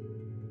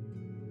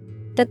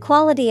 The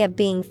quality of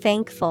being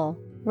thankful,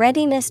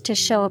 readiness to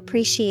show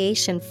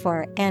appreciation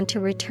for and to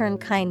return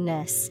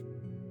kindness.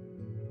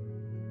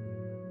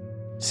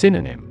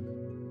 Synonym: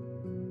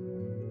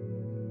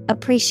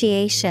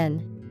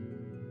 Appreciation,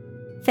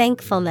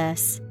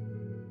 thankfulness,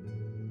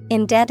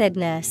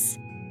 indebtedness.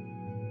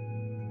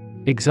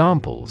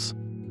 Examples: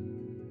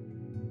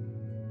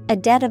 A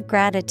debt of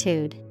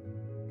gratitude.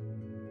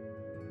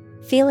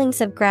 Feelings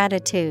of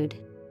gratitude.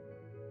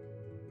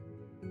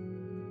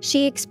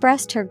 She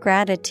expressed her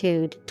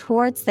gratitude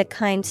towards the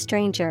kind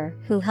stranger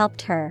who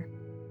helped her.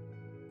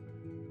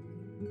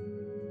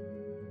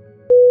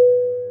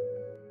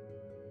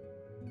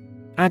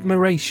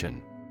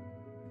 Admiration.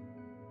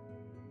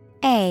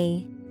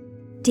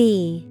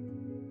 ADMIRATION.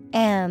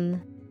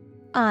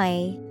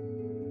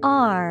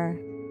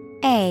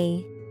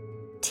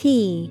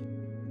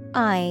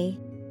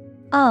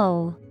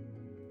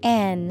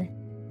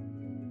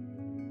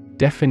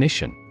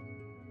 Definition.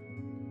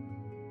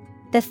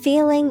 The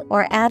feeling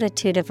or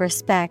attitude of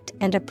respect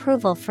and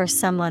approval for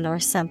someone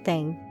or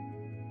something.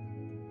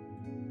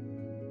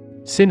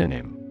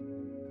 Synonym.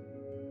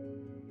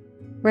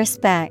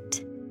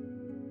 Respect,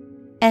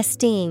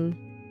 esteem,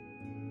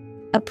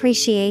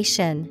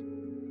 appreciation.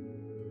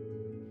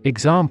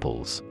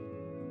 Examples.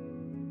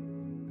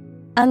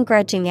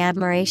 Ungrudging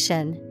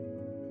admiration.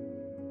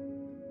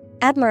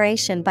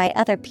 Admiration by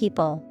other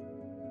people.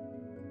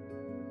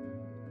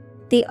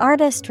 The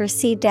artist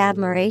received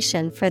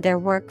admiration for their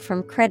work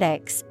from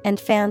critics and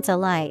fans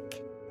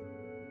alike.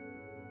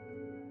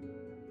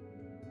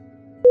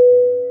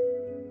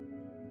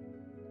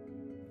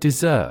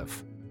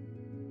 Deserve.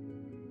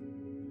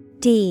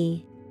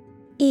 DESERVE.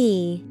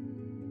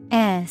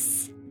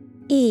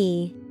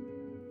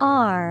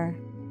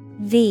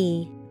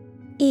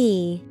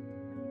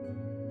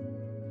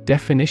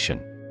 Definition.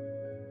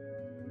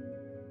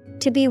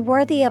 To be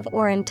worthy of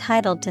or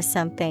entitled to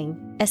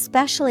something,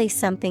 especially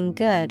something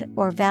good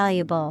or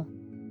valuable.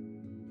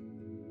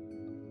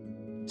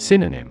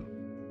 Synonym.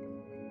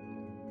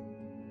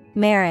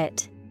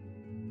 Merit,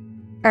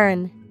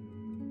 earn,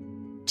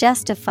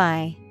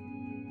 justify.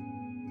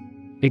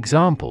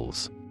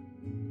 Examples.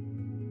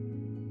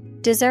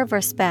 Deserve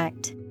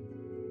respect.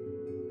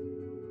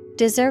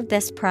 Deserve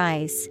this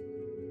prize.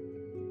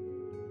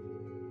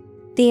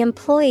 The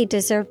employee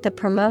deserved the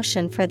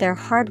promotion for their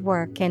hard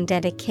work and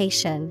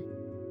dedication.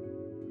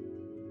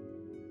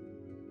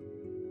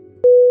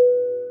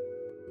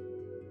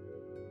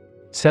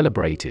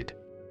 Celebrated.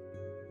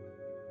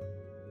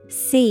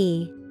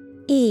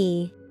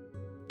 CELEBRATED.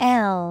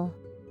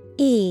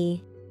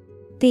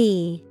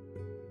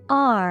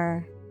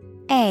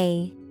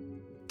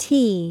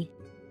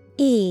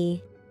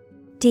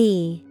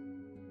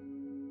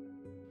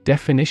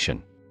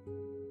 Definition.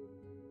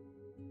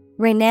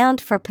 Renowned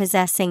for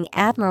possessing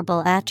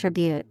admirable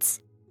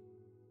attributes.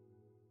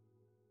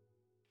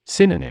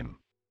 Synonym.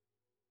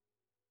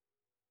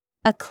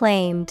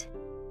 Acclaimed,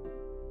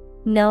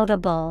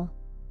 notable,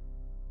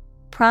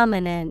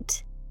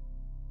 prominent.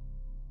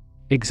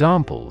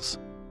 Examples.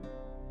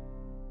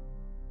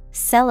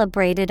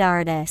 Celebrated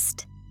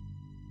artist.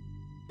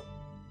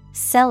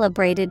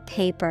 Celebrated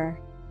paper.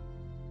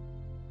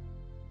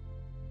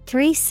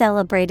 3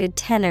 celebrated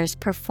tenors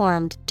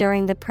performed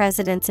during the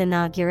president's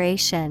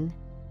inauguration.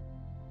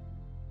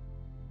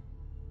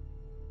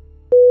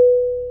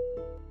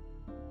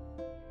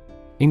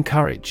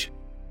 Encourage.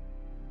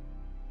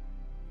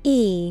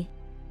 ENCOURAGE.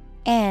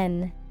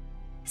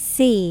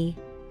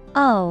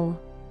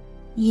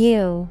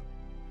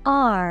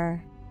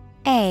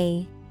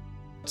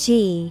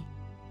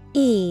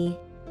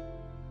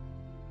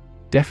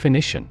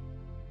 Definition.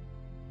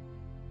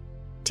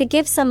 To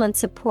give someone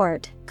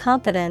support,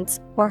 confidence,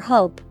 or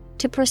hope,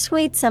 to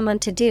persuade someone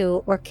to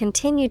do or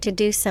continue to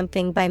do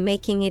something by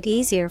making it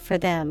easier for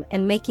them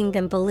and making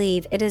them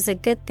believe it is a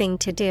good thing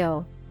to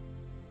do.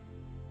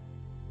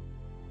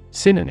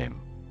 Synonym.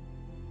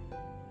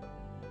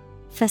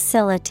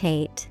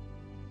 Facilitate,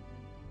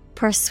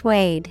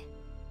 persuade,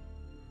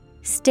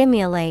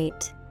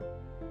 stimulate.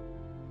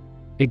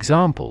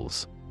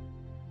 Examples.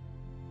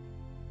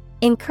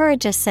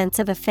 Encourage a sense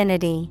of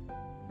affinity.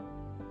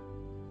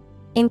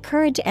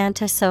 Encourage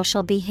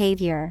antisocial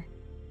behavior.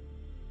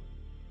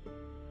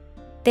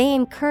 They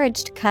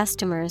encouraged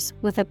customers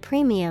with a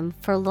premium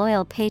for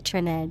loyal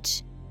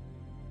patronage.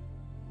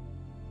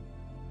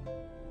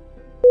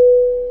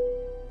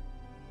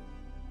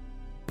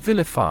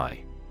 Vilify.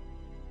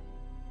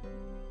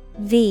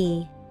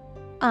 VILIFY.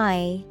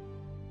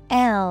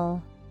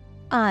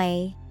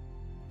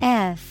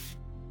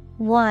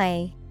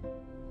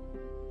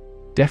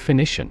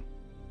 Definition.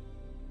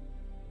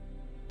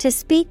 To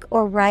speak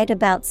or write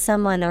about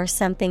someone or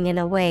something in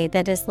a way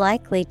that is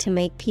likely to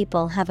make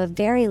people have a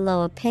very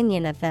low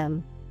opinion of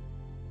them.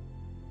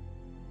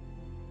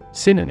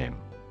 Synonym.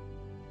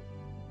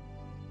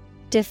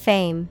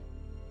 Defame,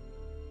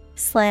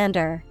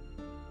 slander,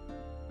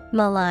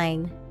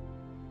 malign.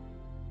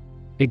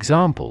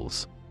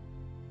 Examples.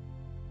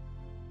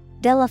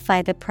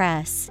 Vilify the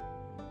press.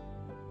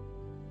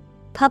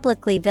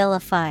 Publicly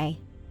vilify.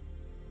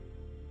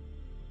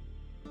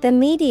 The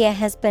media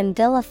has been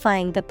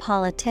vilifying the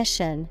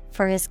politician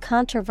for his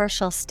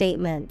controversial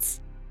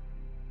statements.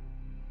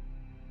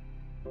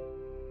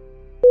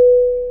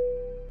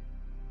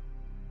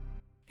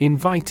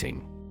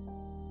 Inviting.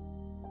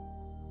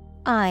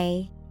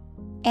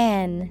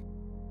 INVITING.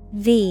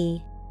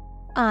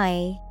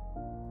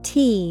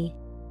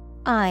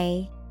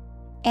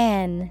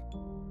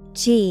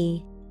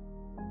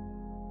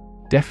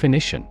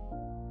 Definition.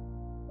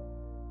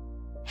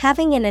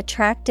 Having an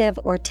attractive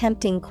or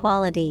tempting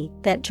quality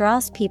that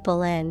draws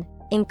people in,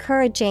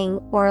 encouraging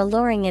or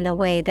alluring in a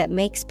way that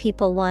makes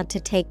people want to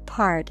take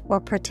part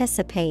or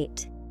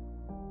participate.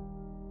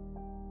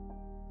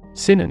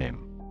 Synonym: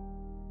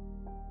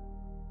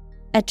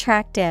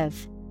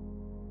 attractive,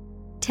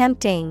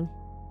 tempting,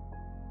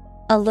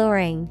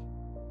 alluring.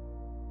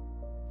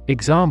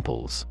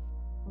 Examples: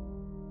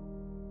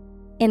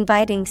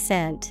 inviting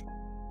scent,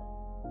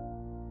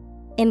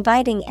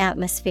 inviting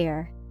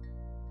atmosphere.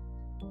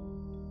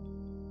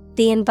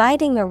 The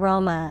inviting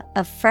aroma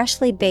of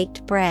freshly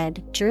baked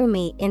bread drew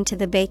me into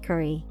the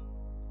bakery.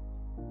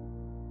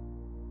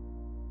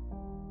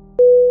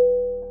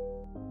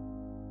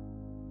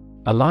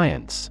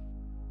 Alliance.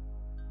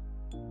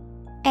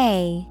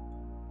 A-L-L-I-A-N-C-E.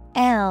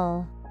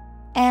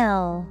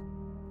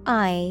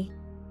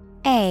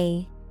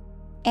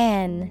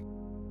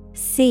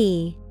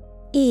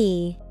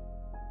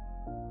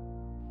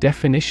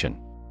 Definition: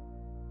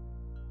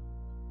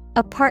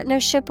 a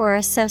partnership or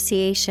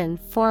association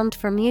formed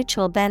for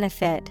mutual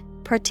benefit,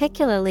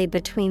 particularly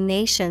between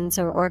nations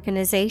or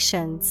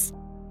organizations.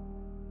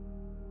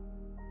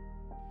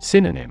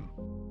 Synonym: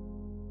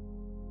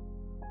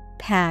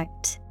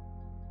 pact,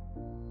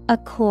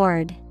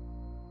 accord,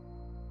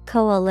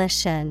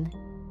 coalition.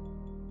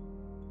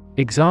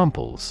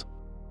 Examples: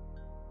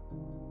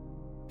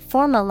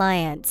 form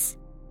alliance,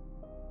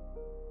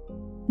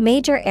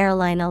 major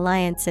airline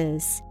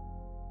alliances.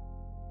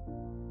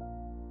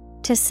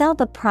 To sell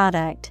the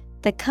product,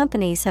 the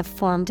companies have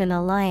formed an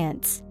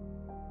alliance.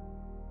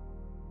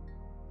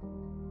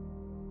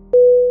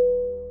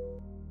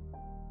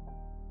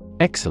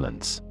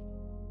 Excellence.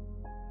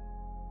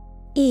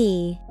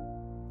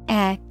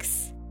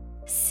 E-X-C-E-L-L-E-N-C-E.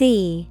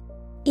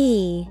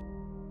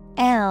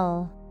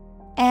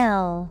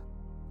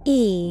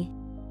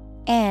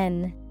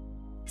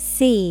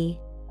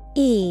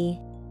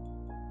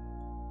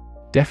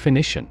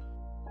 Definition: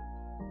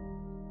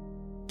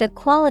 the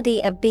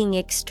quality of being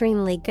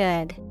extremely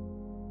good.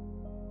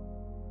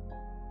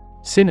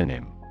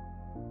 Synonym: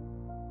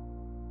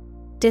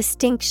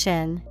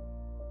 distinction,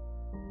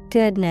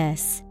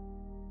 goodness,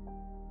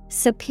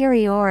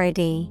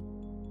 superiority.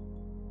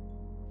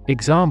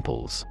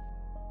 Examples: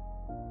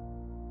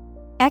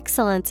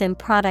 excellence in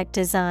product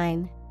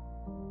design,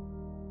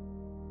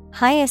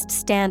 highest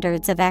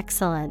standards of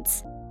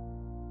excellence.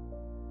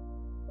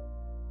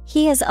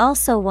 He has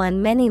also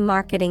won many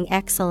marketing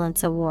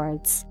excellence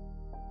awards.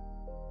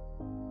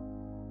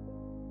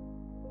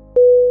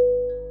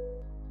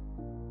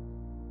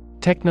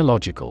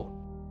 Technological.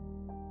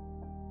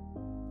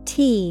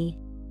 Technological.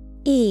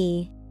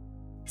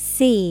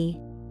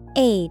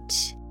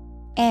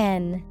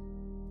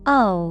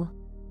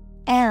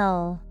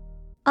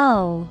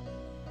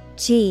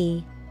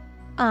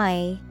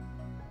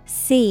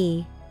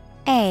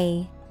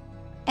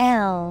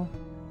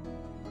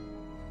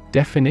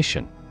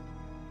 Definition: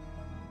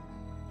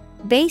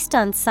 based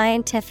on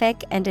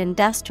scientific and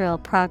industrial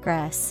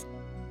progress.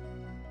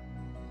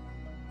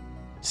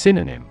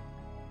 Synonym: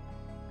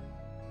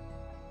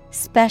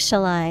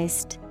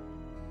 specialized,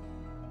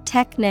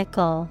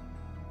 technical.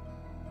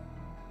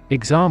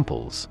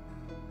 Examples: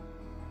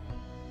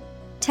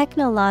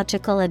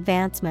 technological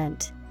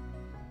advancement,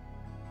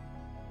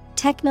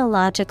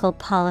 technological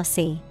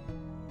policy.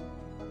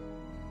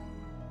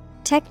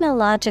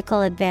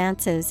 Technological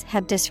advances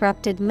have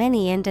disrupted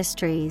many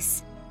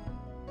industries.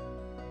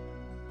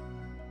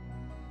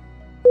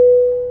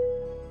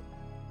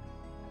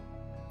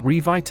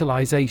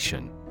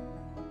 Revitalization.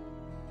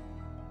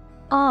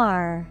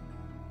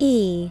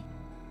 REVITalization.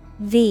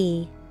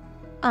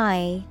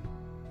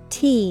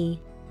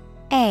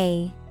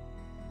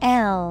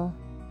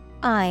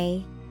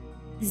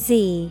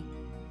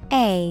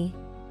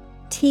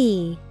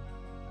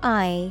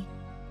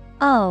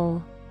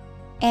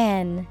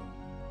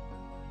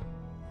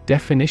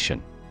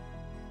 Definition: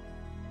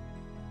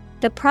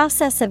 the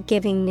process of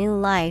giving new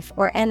life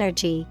or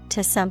energy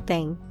to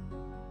something.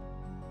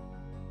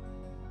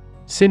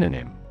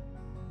 Synonym: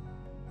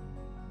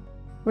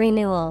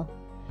 renewal,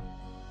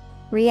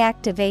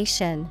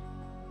 reactivation,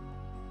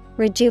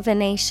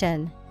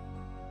 rejuvenation.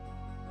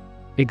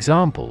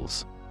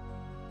 Examples: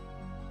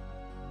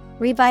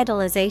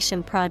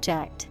 revitalization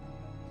project,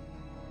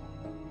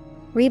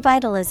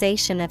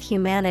 revitalization of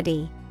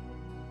humanity.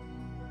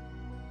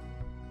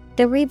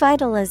 The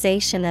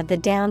revitalization of the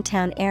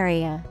downtown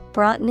area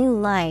brought new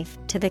life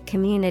to the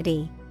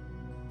community.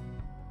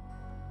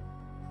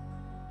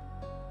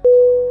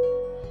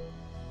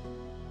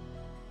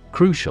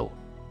 Crucial.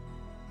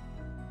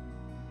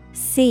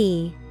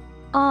 C-R-U-C-I-A-L.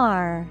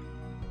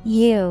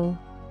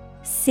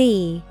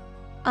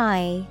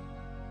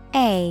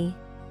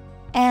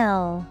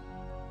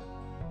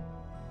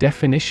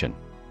 Definition: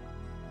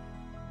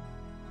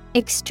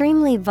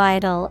 extremely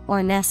vital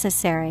or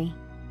necessary.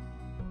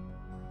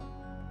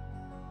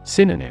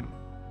 Synonym: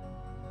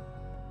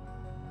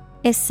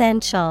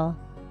 essential,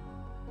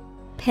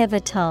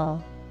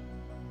 pivotal,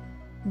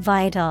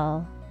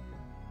 vital.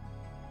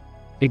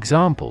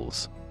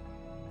 Examples: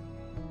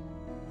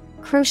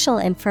 crucial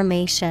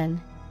information,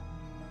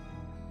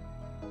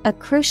 a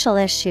crucial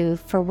issue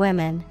for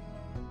women.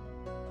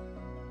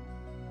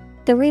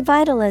 The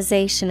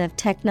revitalization of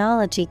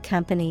technology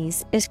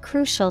companies is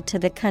crucial to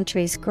the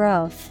country's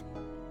growth.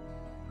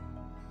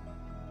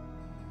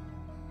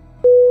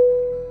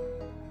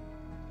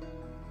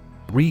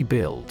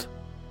 Rebuild.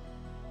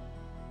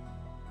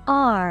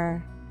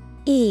 R-E-B-U-I-L-D.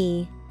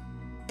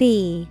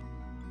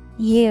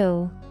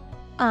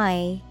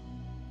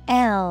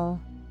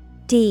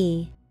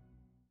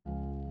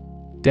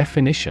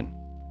 Definition: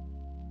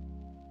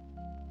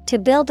 To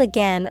build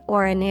again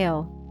or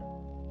anew.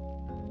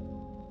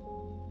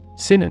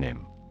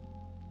 Synonym: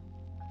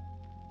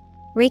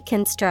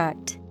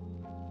 Reconstruct,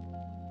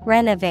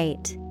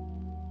 renovate,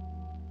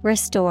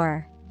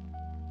 restore.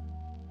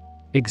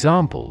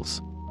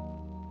 Examples: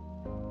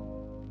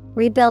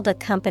 Rebuild a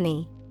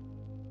company.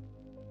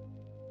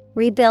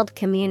 Rebuild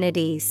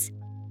communities.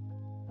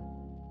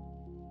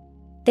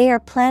 They are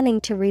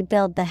planning to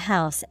rebuild the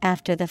house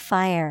after the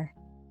fire.